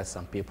recognize that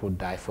some people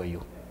die for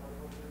you.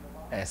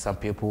 And some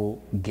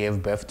people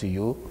gave birth to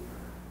you,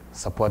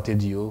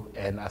 supported you,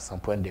 and at some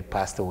point they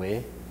passed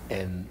away,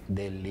 and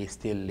they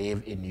still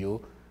live in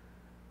you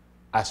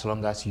as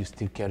long as you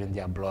still carrying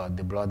their blood,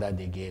 the blood that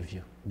they gave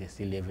you, they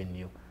still live in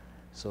you.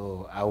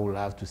 So I would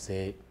have to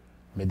say,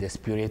 may the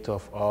spirit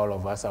of all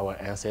of us, our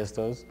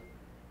ancestors,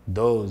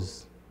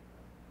 those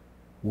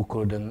who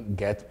couldn't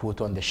get put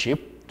on the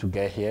ship to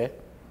get here,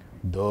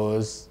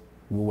 those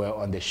who were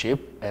on the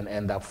ship and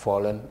end up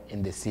falling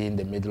in the sea in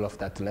the middle of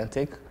the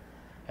Atlantic,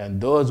 and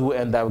those who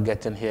end up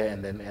getting here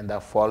and then end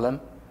up falling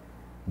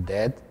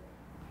dead,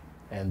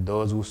 and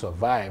those who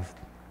survived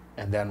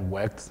and then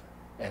worked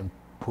and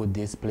put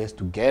this place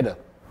together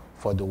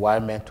for the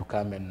white man to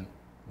come and,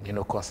 you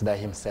know, consider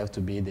himself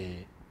to be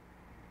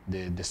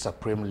the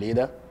supreme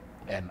leader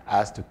and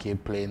us to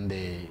keep playing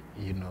the,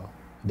 you know,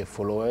 the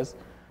followers.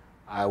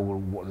 I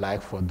would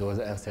like for those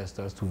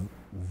ancestors to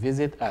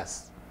visit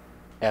us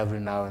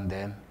every now and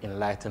then,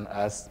 enlighten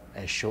us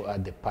and show us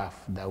the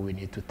path that we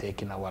need to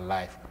take in our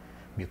life.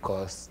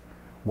 Because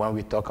when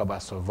we talk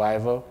about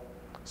survival,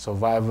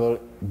 survival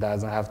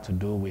doesn't have to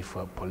do with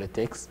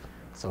politics.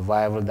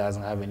 Survival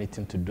doesn't have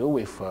anything to do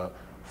with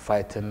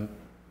fighting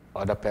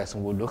other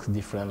person who looks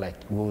different,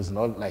 like who is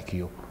not like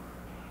you,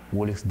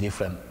 who looks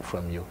different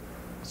from you.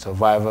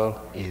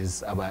 Survival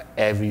is about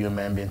every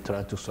human being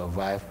trying to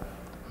survive,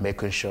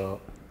 making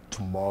sure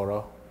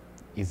tomorrow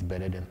is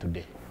better than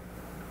today.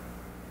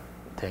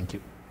 Thank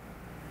you.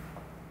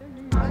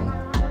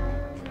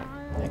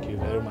 Thank you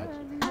very much.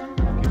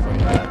 Thank you for your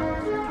time.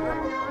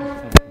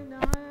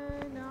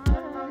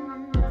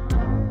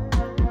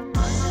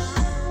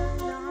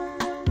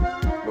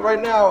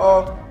 Right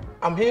now,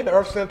 I'm here at the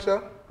Earth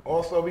Center.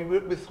 Also,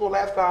 we saw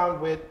last time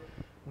with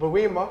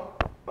Barima,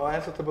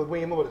 ancestor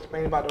Barima, was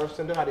explaining about the Earth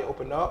Center, how they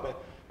opened up. And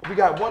we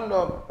got one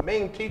of the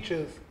main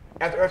teachers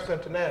at the Earth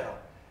Center now.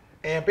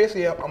 And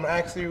basically, I'm going to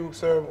ask you,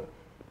 sir,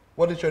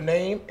 what is your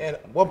name and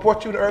what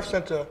brought you to the Earth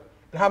Center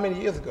and how many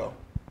years ago?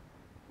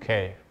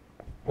 Okay.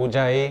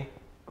 Ujai,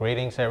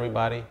 greetings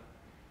everybody.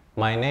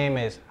 My name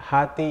is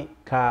Hati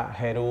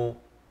Kaheru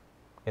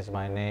is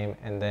my name,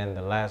 and then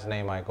the last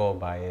name I go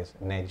by is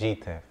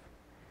Nejitev.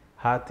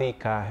 Hati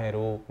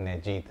Kaheru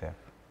Nejitev.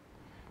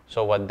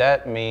 So what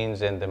that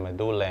means in the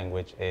Medu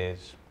language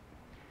is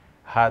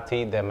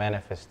Hati, the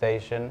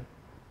manifestation,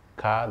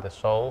 Ka, the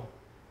soul,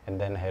 and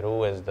then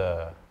Heru is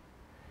the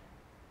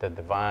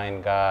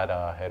divine God,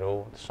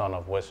 Heru, the son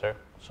of Wisser.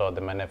 So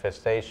the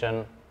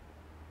manifestation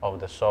of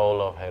the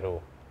soul of Heru.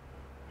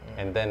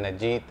 And then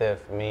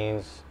Nejitev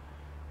means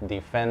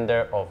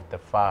defender of the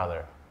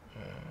father.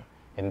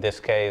 In this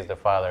case, the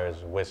father is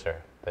Wisser,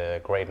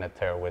 the great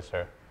Neter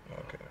Wisser,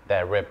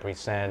 that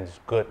represents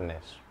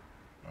goodness.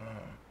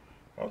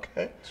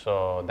 Okay.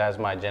 So that's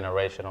my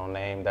generational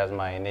name, that's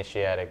my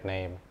initiatic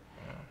name,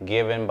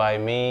 given by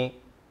me,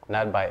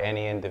 not by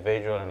any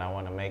individual, and I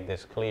want to make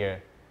this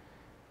clear.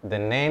 The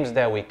names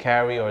that we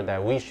carry or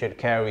that we should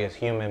carry as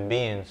human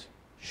beings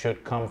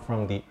should come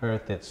from the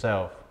earth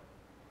itself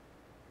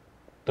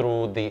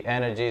through the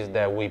energies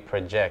that we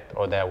project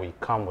or that we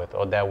come with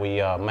or that we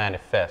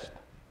manifest.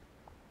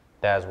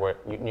 That's where,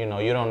 you know,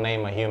 you don't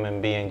name a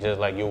human being just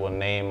like you will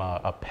name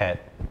a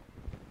pet.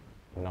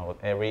 You know,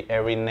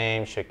 every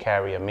name should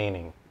carry a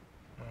meaning.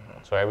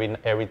 So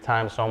every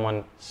time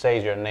someone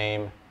says your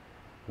name,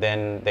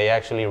 then they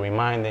actually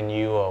reminding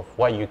you of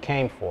what you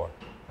came for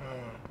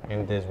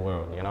in this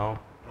world, you know?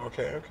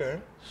 Okay, okay.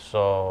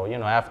 So, you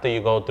know, after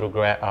you go through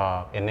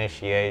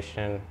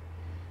initiation,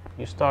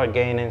 you start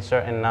gaining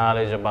certain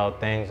knowledge about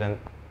things, and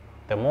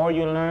the more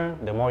you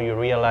learn, the more you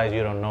realize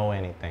you don't know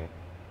anything.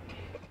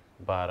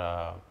 but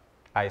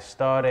I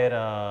started,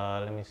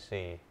 let me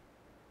see,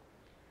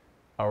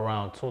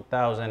 around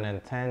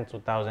 2010,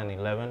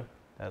 2011.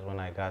 That's when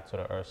I got to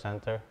the Earth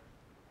Center.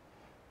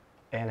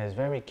 And it's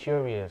very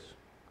curious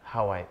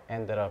how I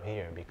ended up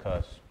here,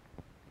 because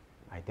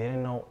I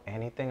didn't know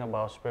anything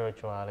about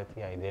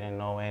spirituality. I didn't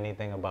know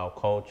anything about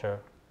culture.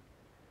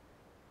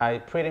 I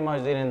pretty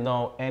much didn't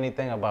know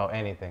anything, about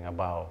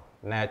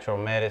natural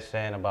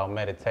medicine, about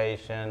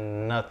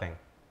meditation, nothing.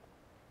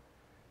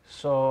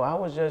 So I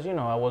was just,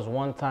 I was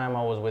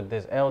with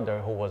this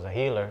elder who was a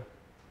healer,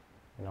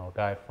 a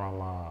guy from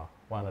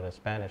one of the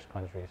Spanish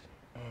countries.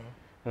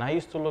 And I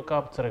used to look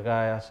up to the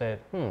guy. I said,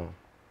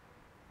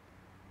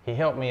 he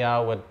helped me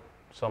out with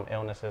some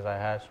illnesses I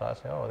had. So I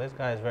said, oh, this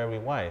guy is very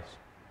wise.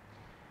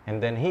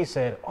 And then he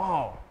said,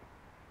 oh,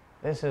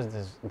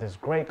 this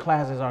great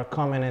classes are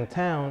coming in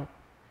town,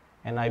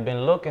 and I've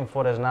been looking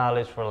for this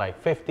knowledge for like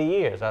 50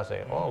 years. I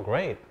said, oh,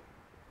 great.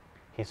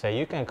 He said,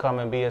 you can come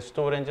and be a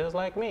student just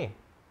like me.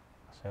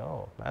 I said,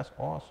 oh, that's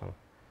awesome.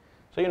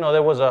 So,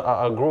 there was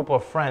a group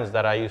of friends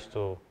that I used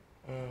to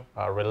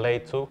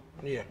relate to.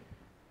 Yeah.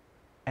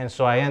 And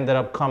so I ended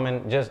up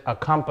coming, just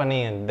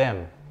accompanying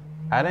them.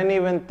 I didn't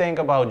even think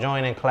about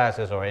joining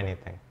classes or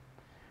anything.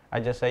 I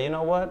just said, you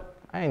know what?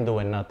 I ain't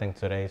doing nothing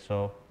today,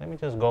 so let me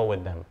just go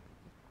with them,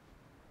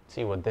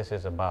 see what this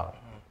is about.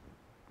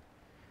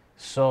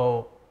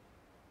 So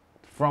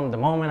from the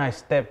moment I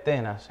stepped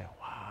in, I said,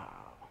 wow.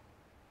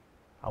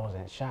 I was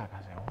in shock.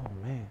 I said, oh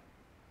man.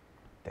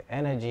 The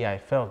energy I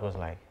felt was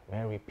like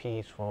very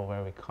peaceful,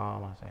 very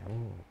calm. I said,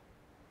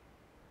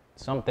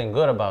 something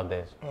good about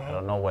this. I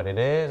don't know what it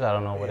is. I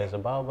don't know what it's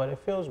about, but it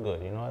feels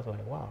good. I was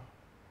like, wow,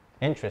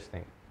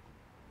 interesting.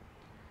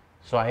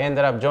 So I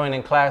ended up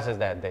joining classes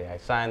that day. I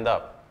signed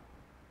up,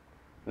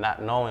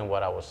 not knowing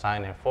what I was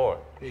signing for.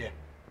 Yeah.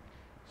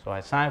 So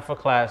I signed for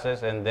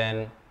classes, and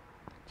then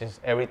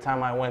just every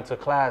time I went to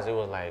class, it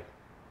was like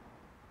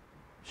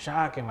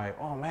shocking, like,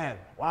 oh man,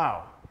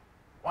 wow.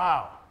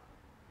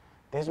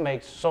 This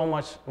makes so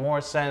much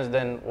more sense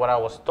than what I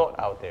was taught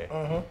out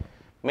there.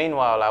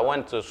 Meanwhile, I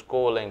went to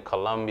school in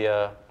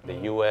Colombia, the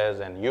US,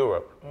 and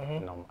Europe.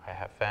 I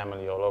have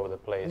family all over the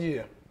place.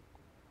 Yeah.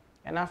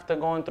 And after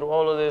going through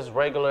all of this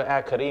regular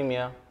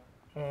academia,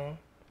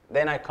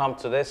 then I come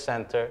to this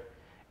center,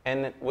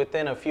 and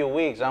within a few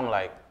weeks, I'm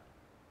like,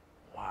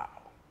 wow.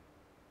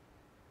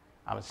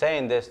 I'm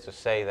saying this to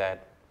say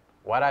that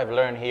what I've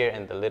learned here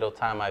in the little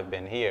time I've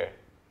been here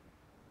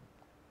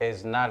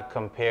is not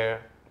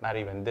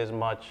even this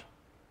much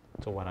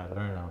to what I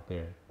learned out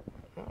there.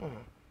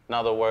 In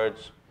other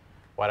words,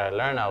 what I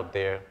learned out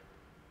there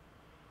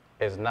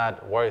is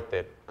not worth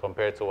it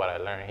compared to what I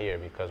learned here,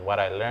 because what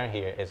I learned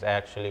here is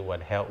actually what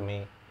helped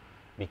me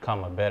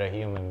become a better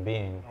human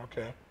being.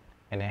 Okay.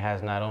 And it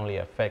has not only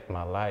affected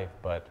my life,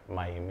 but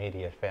my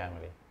immediate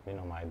family.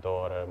 My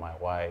daughter, my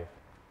wife,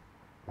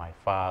 my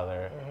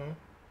father,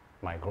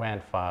 my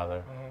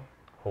grandfather,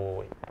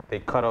 who they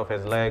cut off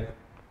his leg.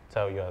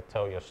 Tell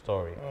your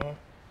story.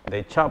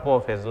 They chop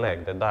off his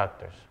leg, the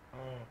doctors.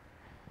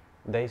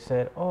 They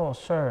said, oh,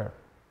 sir,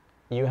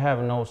 you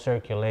have no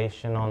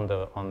circulation on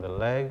the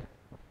leg,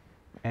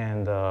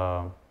 and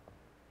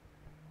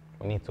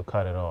we need to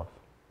cut it off.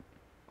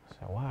 I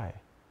said, why?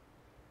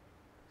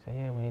 He said,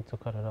 yeah, we need to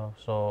cut it off.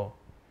 So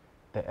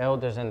the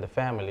elders in the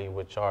family,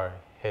 which are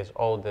his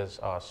oldest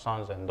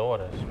sons and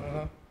daughters,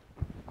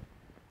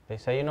 they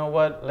say, you know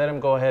what, let him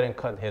go ahead and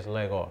cut his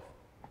leg off,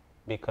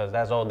 because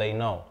that's all they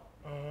know.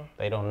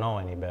 They don't know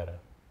any better.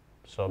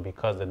 So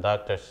because the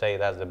doctors say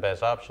that's the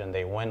best option,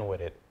 they went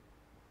with it.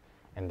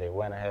 And they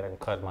went ahead and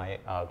cut my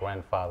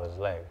grandfather's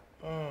leg.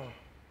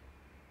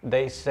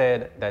 They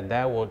said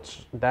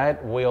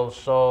that will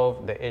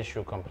solve the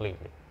issue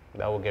completely.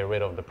 That will get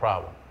rid of the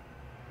problem.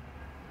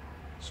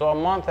 So a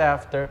month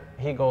after,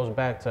 he goes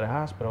back to the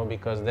hospital,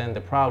 because then the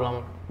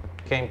problem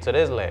came to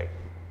this leg.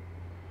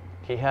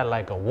 He had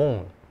like a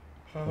wound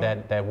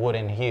that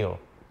wouldn't heal.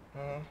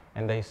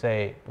 And they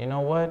say, you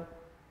know what?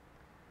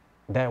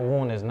 That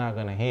wound is not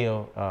gonna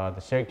heal. The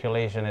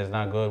circulation is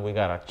not good. We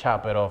gotta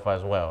chop it off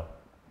as well.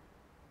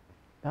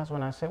 That's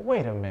when I said,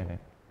 wait a minute.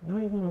 Now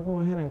you're gonna go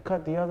ahead and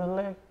cut the other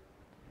leg?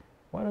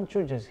 Why don't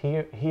you just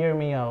hear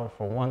me out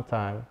for one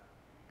time?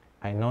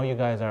 I know you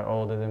guys are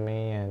older than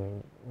me,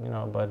 and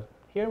but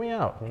hear me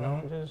out,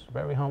 just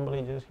very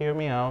humbly, just hear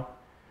me out.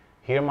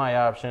 Hear my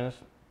options.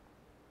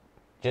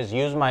 Just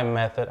use my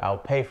method. I'll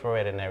pay for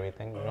it and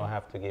everything. You don't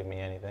have to give me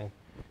anything.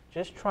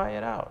 Just try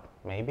it out.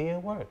 Maybe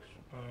it works.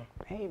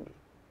 Maybe.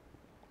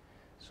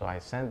 So I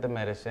sent the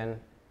medicine.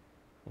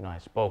 I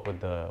spoke with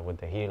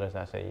the healers.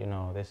 I said,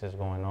 this is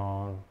going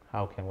on.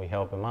 How can we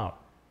help him out?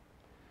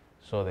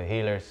 So the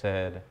healer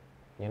said,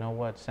 you know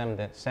what, send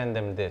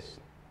them this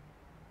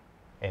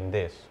and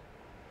this.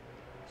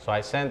 So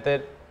I sent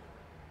it,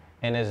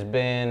 and it's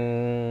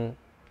been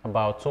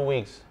about 2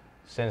 weeks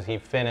since he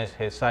finished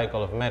his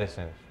cycle of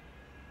medicines.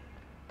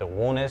 The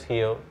wound is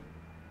healed,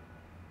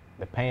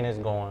 the pain is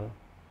gone,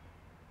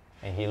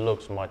 and he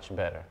looks much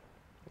better.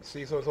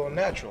 See, so it's all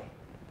natural.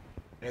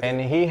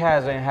 And he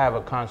hasn't had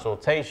a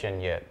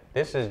consultation yet.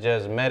 This is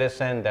just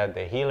medicine that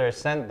the healer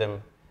sent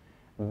them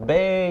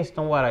based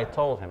on what I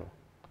told him.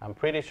 I'm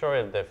pretty sure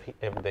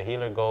if the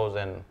healer goes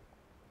and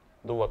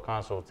do a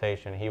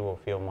consultation, he will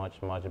feel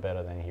much, much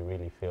better than he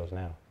really feels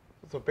now.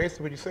 So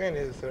basically what you're saying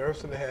is the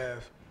earth's going to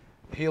have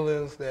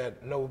healers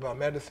that know about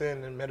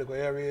medicine and medical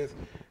areas,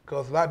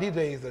 because a lot of these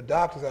days the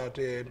doctors out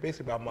there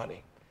basically about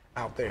money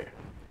out there.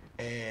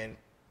 And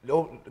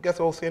I guess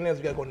the old saying is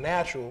you got to go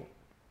natural,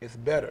 it's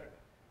better.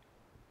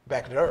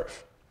 Back to the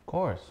earth. Of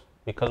course,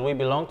 because we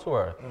belong to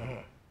earth.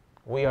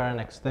 We are an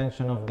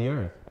extension of the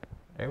earth.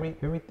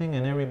 Everything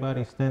and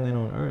everybody standing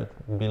on earth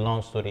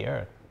belongs to the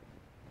earth,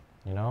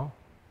 you know?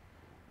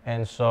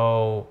 And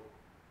so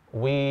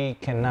we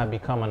cannot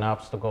become an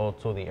obstacle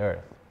to the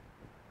earth.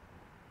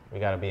 We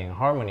got to be in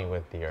harmony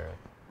with the earth.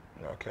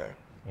 Okay.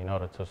 In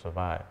order to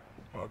survive.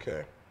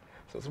 Okay.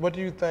 So what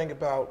do you think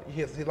about,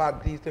 you see a lot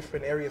of these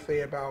different areas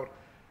say about,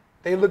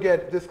 they look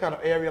at this kind of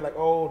area like,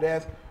 oh,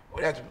 that's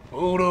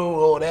voodoo,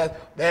 or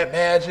that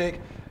magic.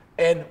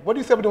 And what do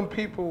you say with them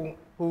people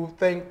who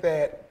think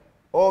that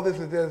all this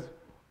is just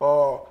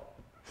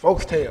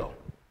folks tale?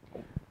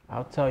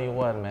 I'll tell you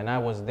what, man, I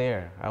was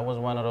there. I was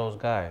one of those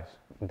guys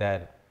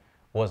that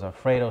was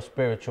afraid of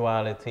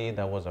spirituality,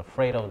 that was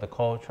afraid of the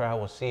culture. I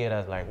would see it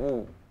as like,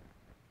 ooh,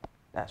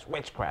 that's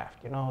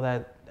witchcraft, you know,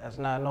 that's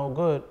not no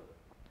good.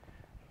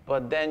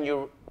 But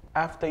then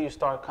after you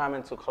start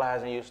coming to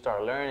class and you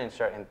start learning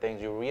certain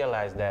things, you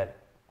realize that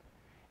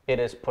it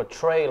is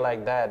portrayed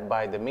like that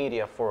by the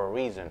media for a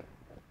reason,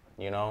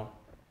 you know,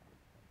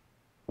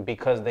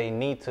 because they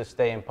need to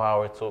stay in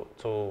power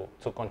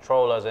to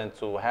control us and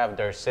to have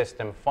their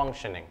system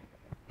functioning.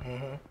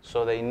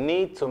 So they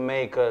need to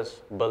make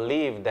us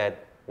believe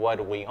that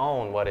what we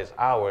own, what is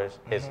ours,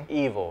 is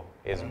evil,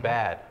 is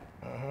bad,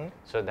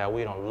 so that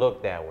we don't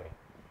look that way.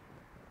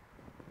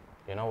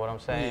 You know what I'm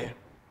saying? Yeah.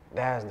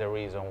 That's the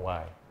reason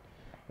why.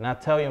 And I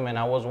tell you, man,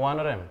 I was one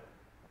of them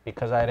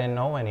because I didn't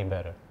know any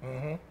better.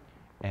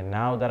 And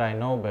now that I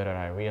know better,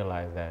 I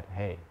realize that,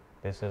 hey,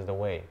 this is the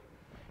way.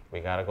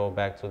 We got to go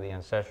back to the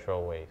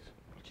ancestral ways.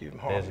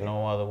 There's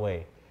no other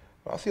way.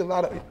 I see a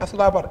lot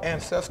about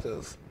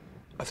ancestors.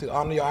 I see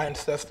honor your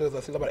ancestors. I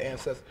see a lot about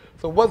ancestors.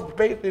 So what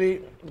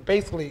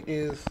basically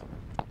is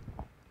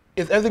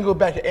everything go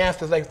back to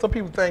ancestors? Like some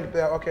people think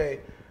that, okay,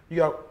 you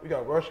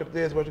got worship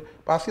this, worship,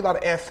 but I see a lot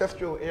of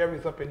ancestral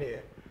areas up in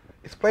here.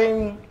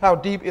 Explain how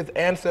deep is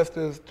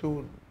ancestors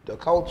to the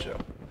culture.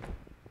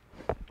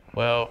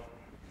 Well,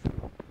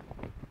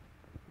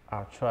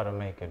 I'll try to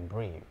make it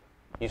brief.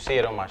 You see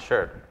it on my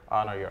shirt,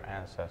 honor your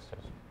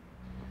ancestors.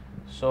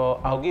 So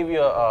I'll give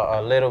you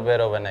a little bit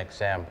of an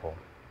example.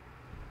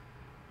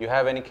 You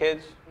have any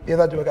kids? Yes,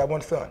 I do. I got one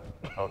son.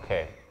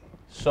 Okay.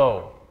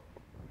 So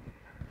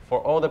for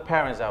all the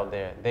parents out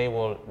there, they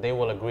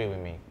will agree with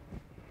me.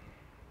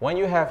 When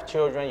you have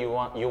children, you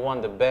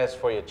want the best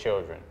for your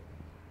children.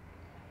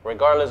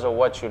 Regardless of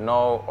what you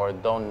know or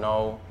don't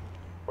know,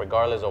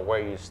 regardless of where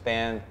you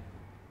stand,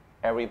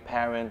 every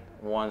parent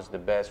wants the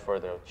best for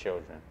their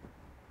children.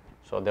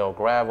 So they'll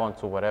grab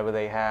onto whatever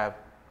they have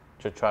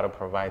to try to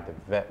provide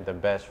the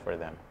best for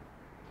them.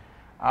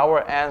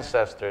 Our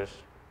ancestors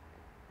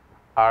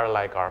are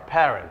like our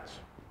parents.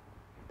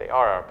 They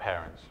are our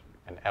parents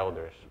and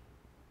elders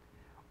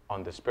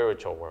on the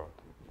spiritual world,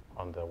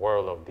 on the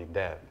world of the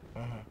dead.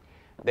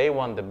 They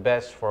want the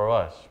best for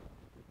us.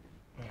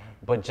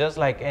 But just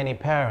like any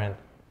parent,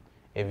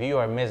 if you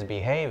are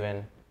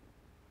misbehaving,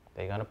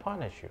 they're going to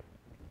punish you.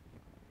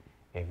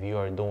 If you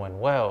are doing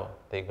well,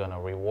 they're going to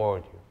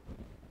reward you.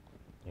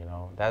 You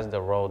know, that's the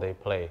role they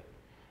play.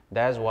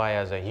 That's why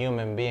as a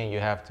human being, you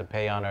have to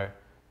pay honor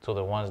to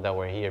the ones that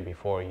were here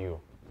before you,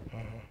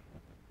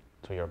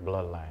 to your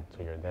bloodline,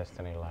 to your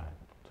destiny line,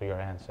 to your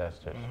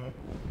ancestors.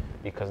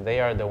 Because they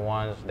are the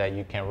ones that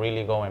you can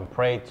really go and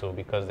pray to,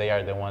 because they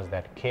are the ones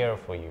that care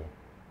for you,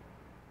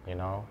 you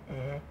know?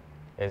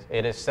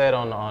 It is said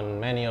on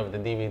many of the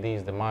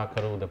DVDs, the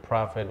Makaru, the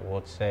prophet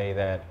would say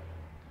that,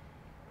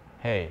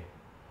 hey,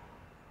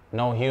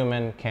 no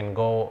human can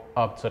go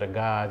up to the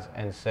gods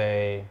and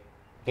say,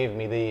 give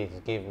me these,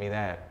 give me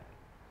that.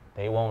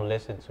 They won't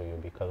listen to you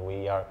because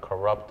we are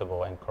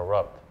corruptible and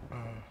corrupt.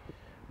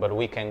 But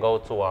we can go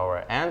to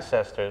our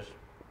ancestors,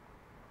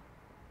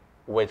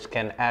 which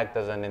can act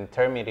as an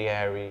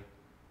intermediary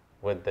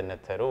with the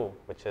Neteru,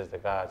 which is the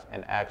gods,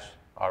 and ask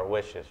our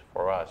wishes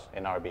for us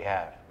in our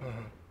behalf.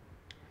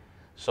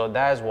 So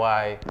that's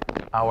why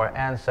our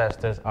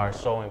ancestors are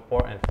so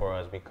important for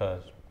us,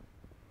 because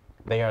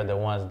they are the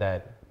ones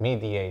that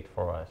mediate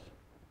for us.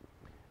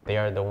 They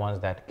are the ones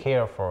that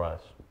care for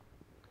us.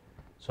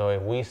 So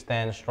if we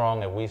stand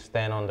strong, if we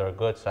stand on their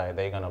good side,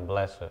 they're going to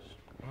bless us.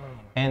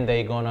 And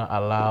they're going to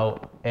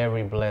allow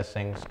every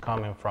blessings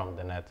coming from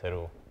the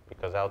Neteru.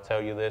 Because I'll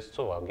tell you this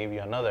too. I'll give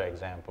you another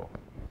example.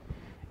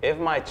 If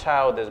my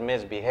child is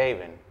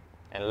misbehaving,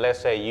 and let's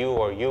say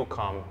you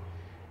come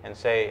and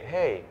say,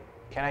 hey,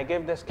 can I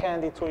give this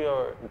candy to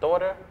your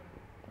daughter?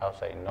 I'll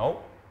say,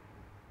 no.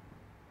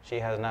 She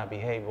has not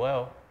behaved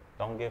well.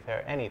 Don't give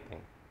her anything.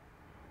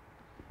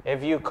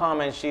 If you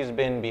come and she's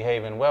been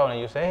behaving well and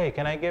you say, hey,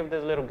 can I give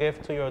this little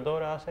gift to your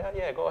daughter? I'll say, oh,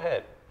 yeah, go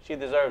ahead. She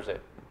deserves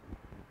it.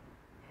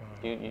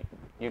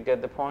 You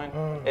get the point?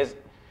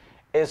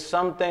 It's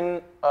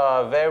something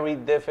very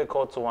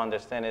difficult to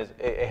understand.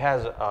 It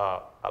has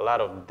a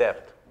lot of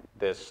depth,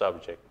 this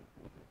subject.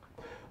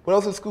 What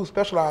else does school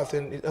specialize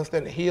in?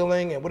 Understand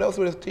healing, and what else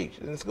would it teach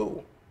in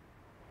school?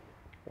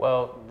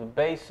 Well, the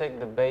basic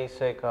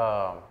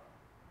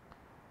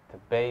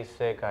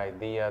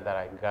idea that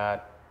I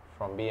got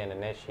from being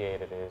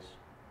initiated is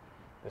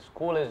the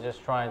school is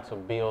just trying to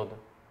build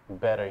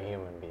better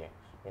human beings.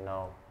 You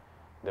know,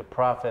 the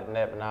Prophet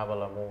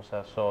Nabila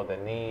Musa saw the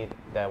need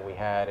that we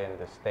had in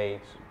the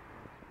States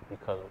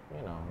because,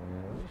 you know,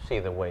 you see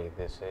the way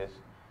this is.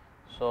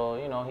 So,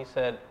 you know, he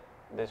said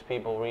these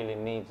people really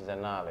needs the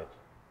knowledge.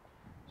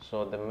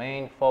 So the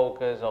main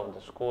focus of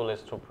the school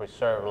is to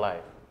preserve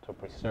life, to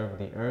preserve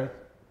the earth,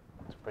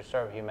 to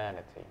preserve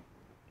humanity,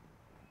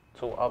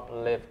 to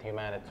uplift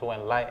humanity, to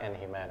enlighten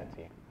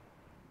humanity.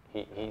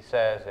 He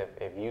says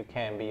if you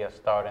can't be a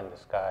star in the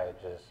sky,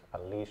 just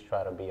at least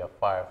try to be a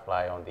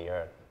firefly on the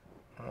earth.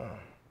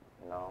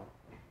 You know?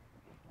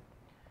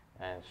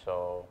 And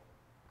so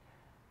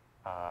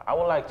I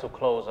would like to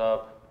close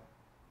up.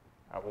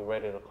 Are we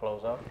ready to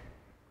close up?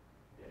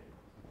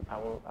 I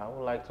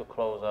would like to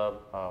close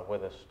up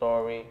with a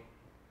story.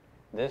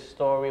 This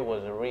story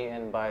was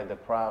written by the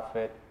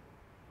Prophet.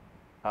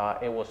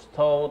 It was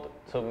told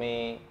to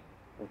me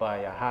by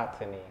a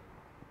Hatani.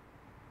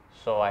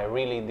 So I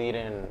really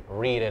didn't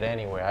read it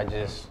anywhere.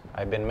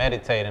 I've been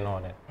meditating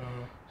on it.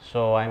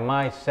 So I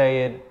might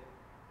say it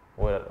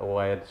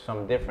with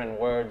some different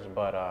words,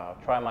 but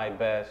try my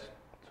best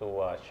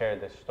to share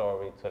this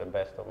story to the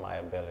best of my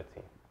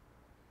ability.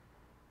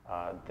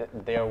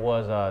 There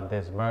was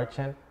this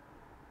merchant.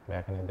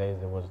 Back in the days,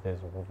 there was this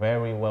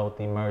very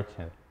wealthy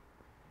merchant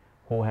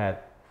who had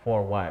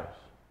 4 wives.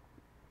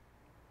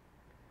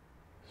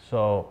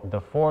 So the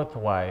 4th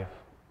wife,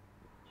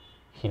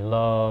 he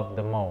loved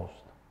the most.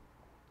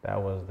 That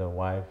was the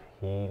wife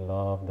he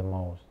loved the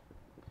most.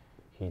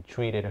 He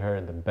treated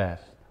her the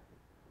best.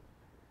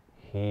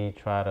 He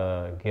tried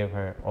to give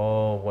her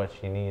all what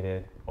she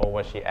needed, all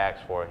what she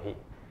asked for.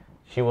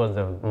 She was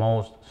the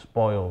most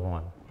spoiled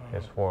one,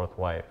 his 4th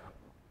wife.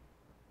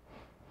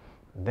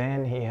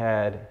 Then he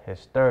had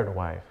his 3rd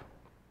wife.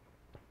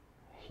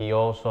 He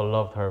also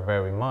loved her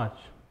very much,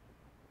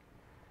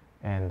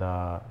 and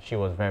she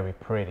was very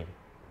pretty.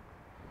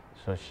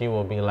 So she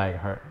will be like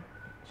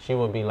she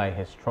would be like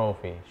his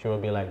trophy. She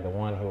would be like the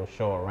one he would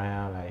show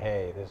around, like,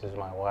 hey, this is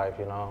my wife,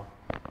 you know.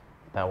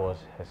 That was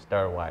his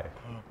 3rd wife.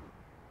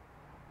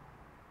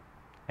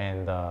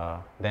 And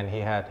then he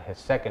had his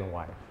 2nd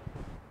wife.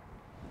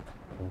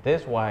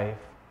 This wife,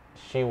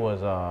 she was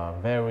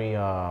very,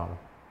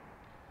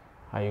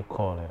 how you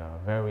call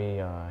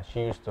it,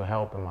 she used to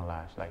help him a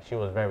lot. Like, she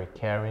was very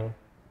caring.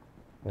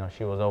 You know,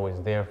 she was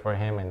always there for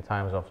him in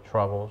times of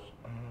troubles.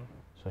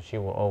 So she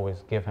would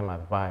always give him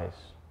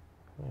advice.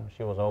 You know,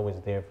 she was always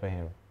there for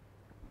him.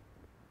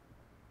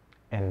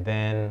 And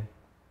then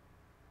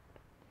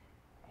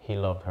he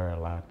loved her a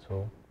lot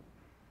too.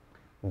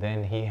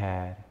 Then he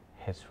had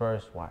his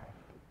 1st wife.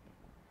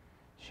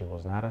 She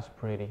was not as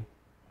pretty.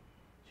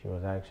 She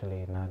was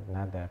actually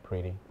not that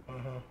pretty.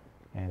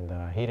 And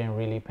he didn't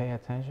really pay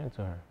attention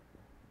to her.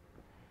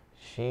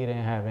 She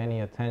didn't have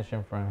any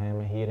attention from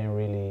him. He didn't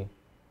really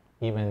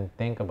even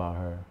think about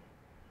her,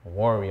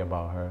 worry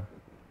about her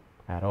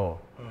at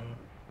all.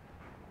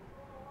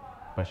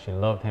 But she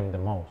loved him the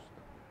most,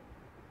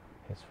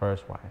 his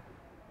 1st wife.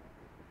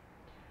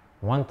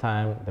 One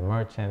time, the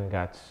merchant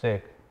got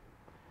sick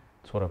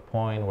to the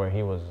point where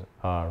he was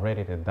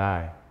ready to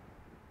die.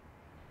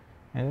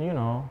 And you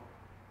know,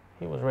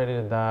 he was ready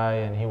to die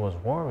and he was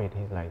worried.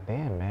 He's like,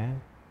 damn,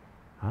 man,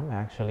 I'm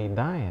actually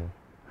dying.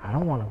 I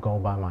don't want to go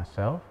by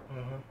myself.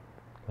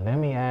 Let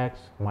me ask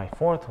my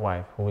 4th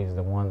wife, who is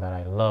the one that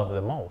I love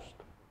the most.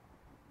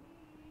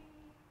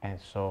 And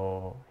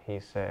so he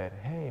said,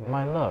 hey,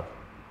 my love,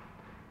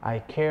 I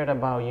cared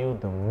about you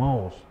the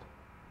most.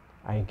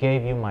 I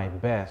gave you my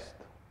best.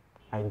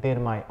 I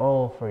did my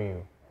all for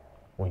you.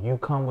 Will you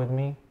come with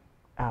me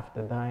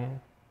after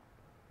dying?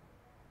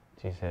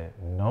 She said,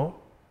 no,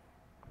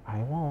 I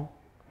won't.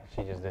 And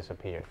she just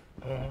disappeared.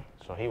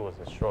 So he was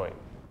destroyed.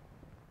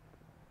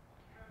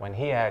 When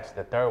he asked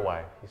the 3rd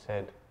wife, he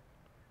said,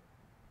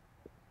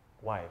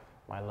 wife,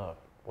 my love,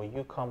 will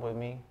you come with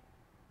me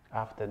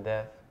after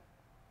death?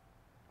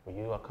 Will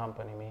you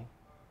accompany me?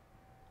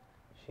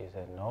 She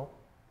said, no,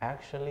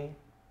 actually,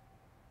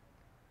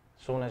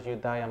 as soon as you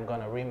die, I'm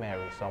going to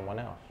remarry someone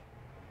else.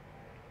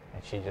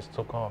 And she just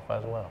took off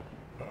as well.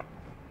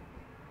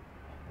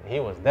 He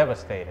was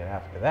devastated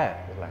after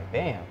that. He's like,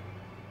 damn.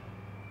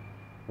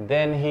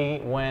 Then he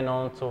went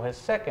on to his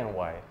 2nd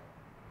wife,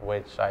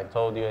 which I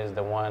told you is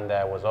the one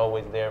that was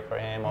always there for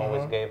him,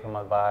 always gave him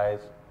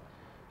advice.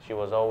 She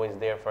was always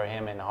there for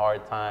him in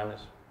hard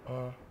times.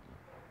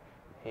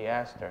 He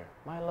asked her,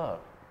 my love,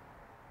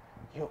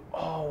 you've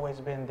always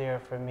been there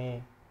for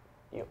me.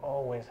 You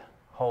always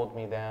hold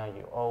me down.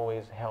 You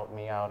always help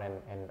me out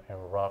in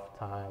rough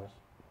times.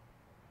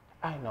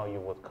 I know you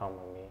would come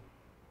with me.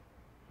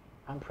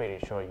 I'm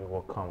pretty sure you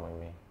will come with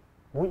me.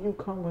 Will you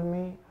come with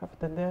me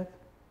after death?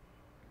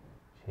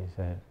 She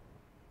said,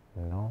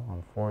 no,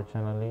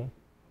 unfortunately,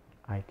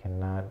 I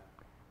cannot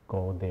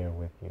go there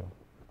with you.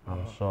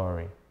 I'm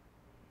sorry.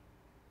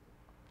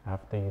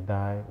 After you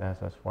die,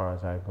 that's as far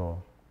as I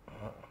go.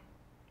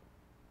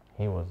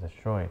 He was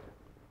destroyed.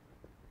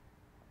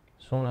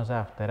 Soon as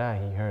after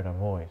that, he heard a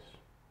voice.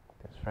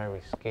 This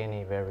very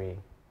skinny, very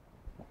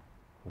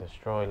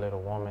destroyed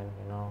little woman,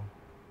 you know.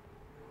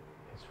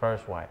 His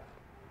first wife.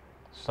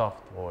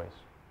 Soft voice.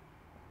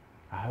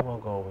 I will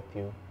go with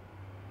you.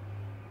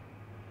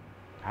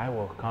 I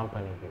will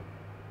accompany you.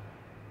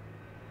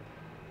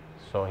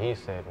 So he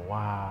said,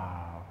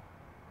 wow.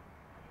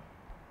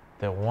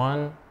 The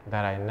one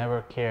that I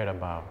never cared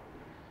about,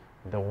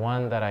 the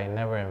one that I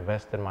never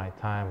invested my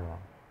time on,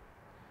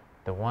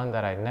 the one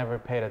that I never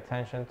paid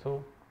attention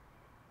to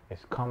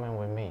is coming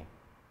with me.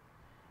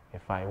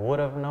 If I would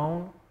have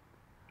known,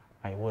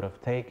 I would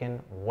have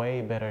taken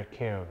way better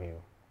care of you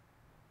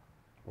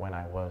when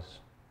I was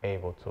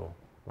able to,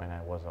 when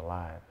I was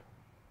alive,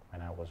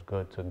 when I was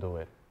good to do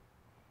it.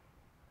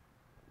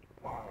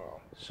 Wow.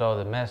 So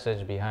the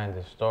message behind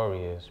this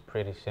story is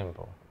pretty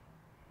simple.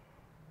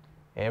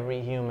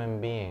 Every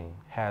human being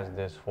has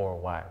these 4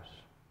 wives,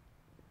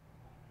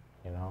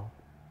 you know?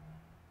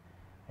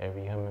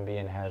 Every human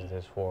being has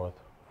these four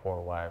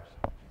wives.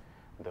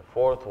 The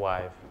 4th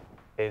wife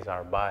is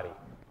our body.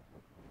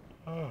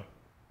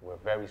 We're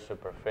very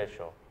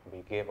superficial.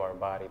 We give our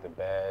body the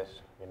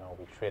best, you know,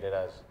 we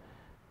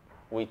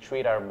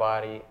treat our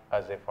body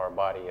as if our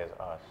body is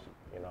us,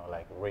 you know,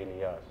 like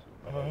really us,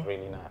 but it's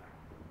really not.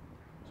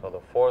 So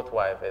the 4th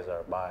wife is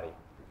our body.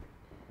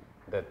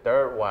 The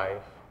 3rd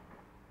wife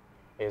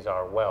is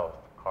our wealth,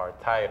 our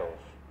titles,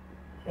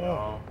 you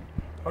know.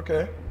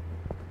 Okay.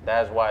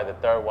 That's why the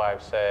 3rd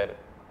wife said,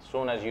 as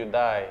soon as you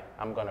die,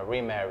 I'm gonna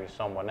remarry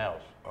someone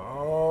else.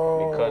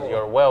 Oh. Because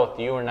your wealth,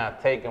 you are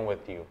not taking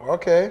with you.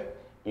 Okay.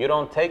 You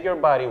don't take your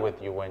body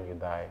with you when you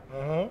die.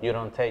 You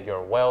don't take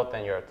your wealth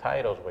and your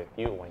titles with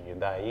you when you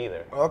die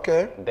either.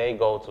 Okay. They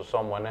go to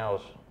someone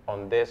else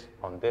on this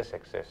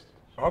existence.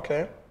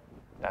 Okay.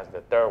 That's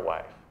the 3rd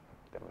wife,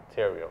 the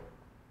material.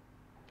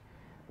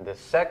 The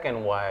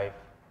 2nd wife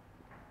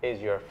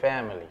is your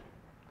family.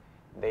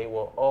 They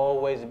will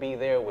always be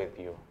there with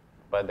you,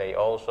 but they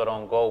also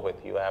don't go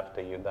with you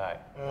after you die.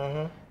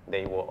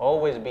 They will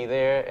always be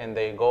there, and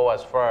they go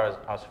as far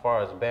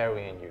as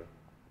burying you,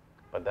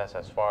 but that's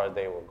as far as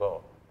they will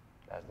go.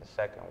 That's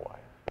the 2nd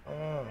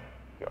wife,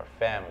 your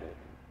family.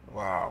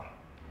 Wow.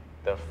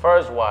 The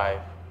 1st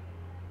wife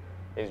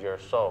is your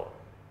soul.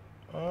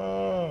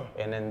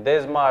 And in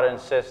this modern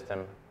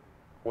system,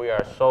 we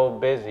are so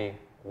busy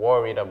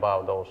worried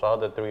about those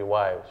other 3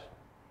 wives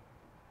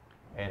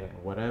and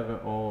whatever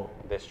all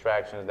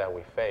distractions that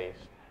we face,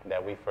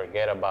 that we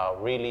forget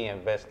about really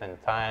investing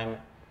time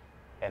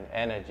and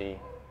energy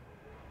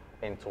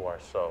into our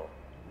soul.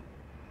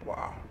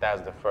 Wow. That's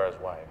the 1st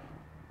wife.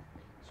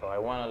 So I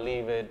want to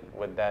leave it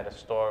with that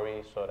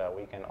story so that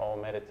we can all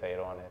meditate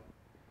on it,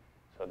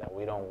 so that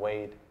we don't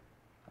wait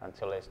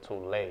until it's too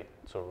late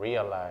to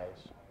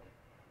realize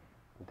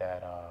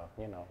that,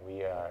 you know,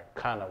 we are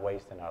kind of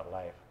wasting our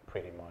life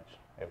pretty much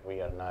if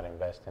we are not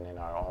investing in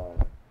our own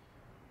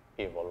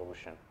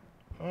evolution,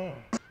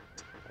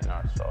 in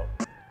our soul.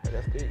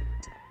 That's deep.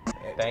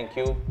 Thank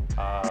you.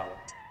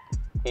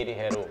 Iri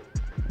Heru.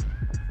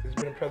 This has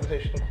been a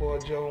presentation of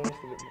Claude Jones,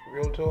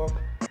 Real Talk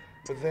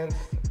presents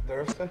the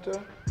Earth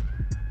Center.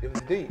 It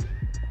was deep.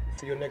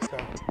 See you next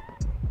time.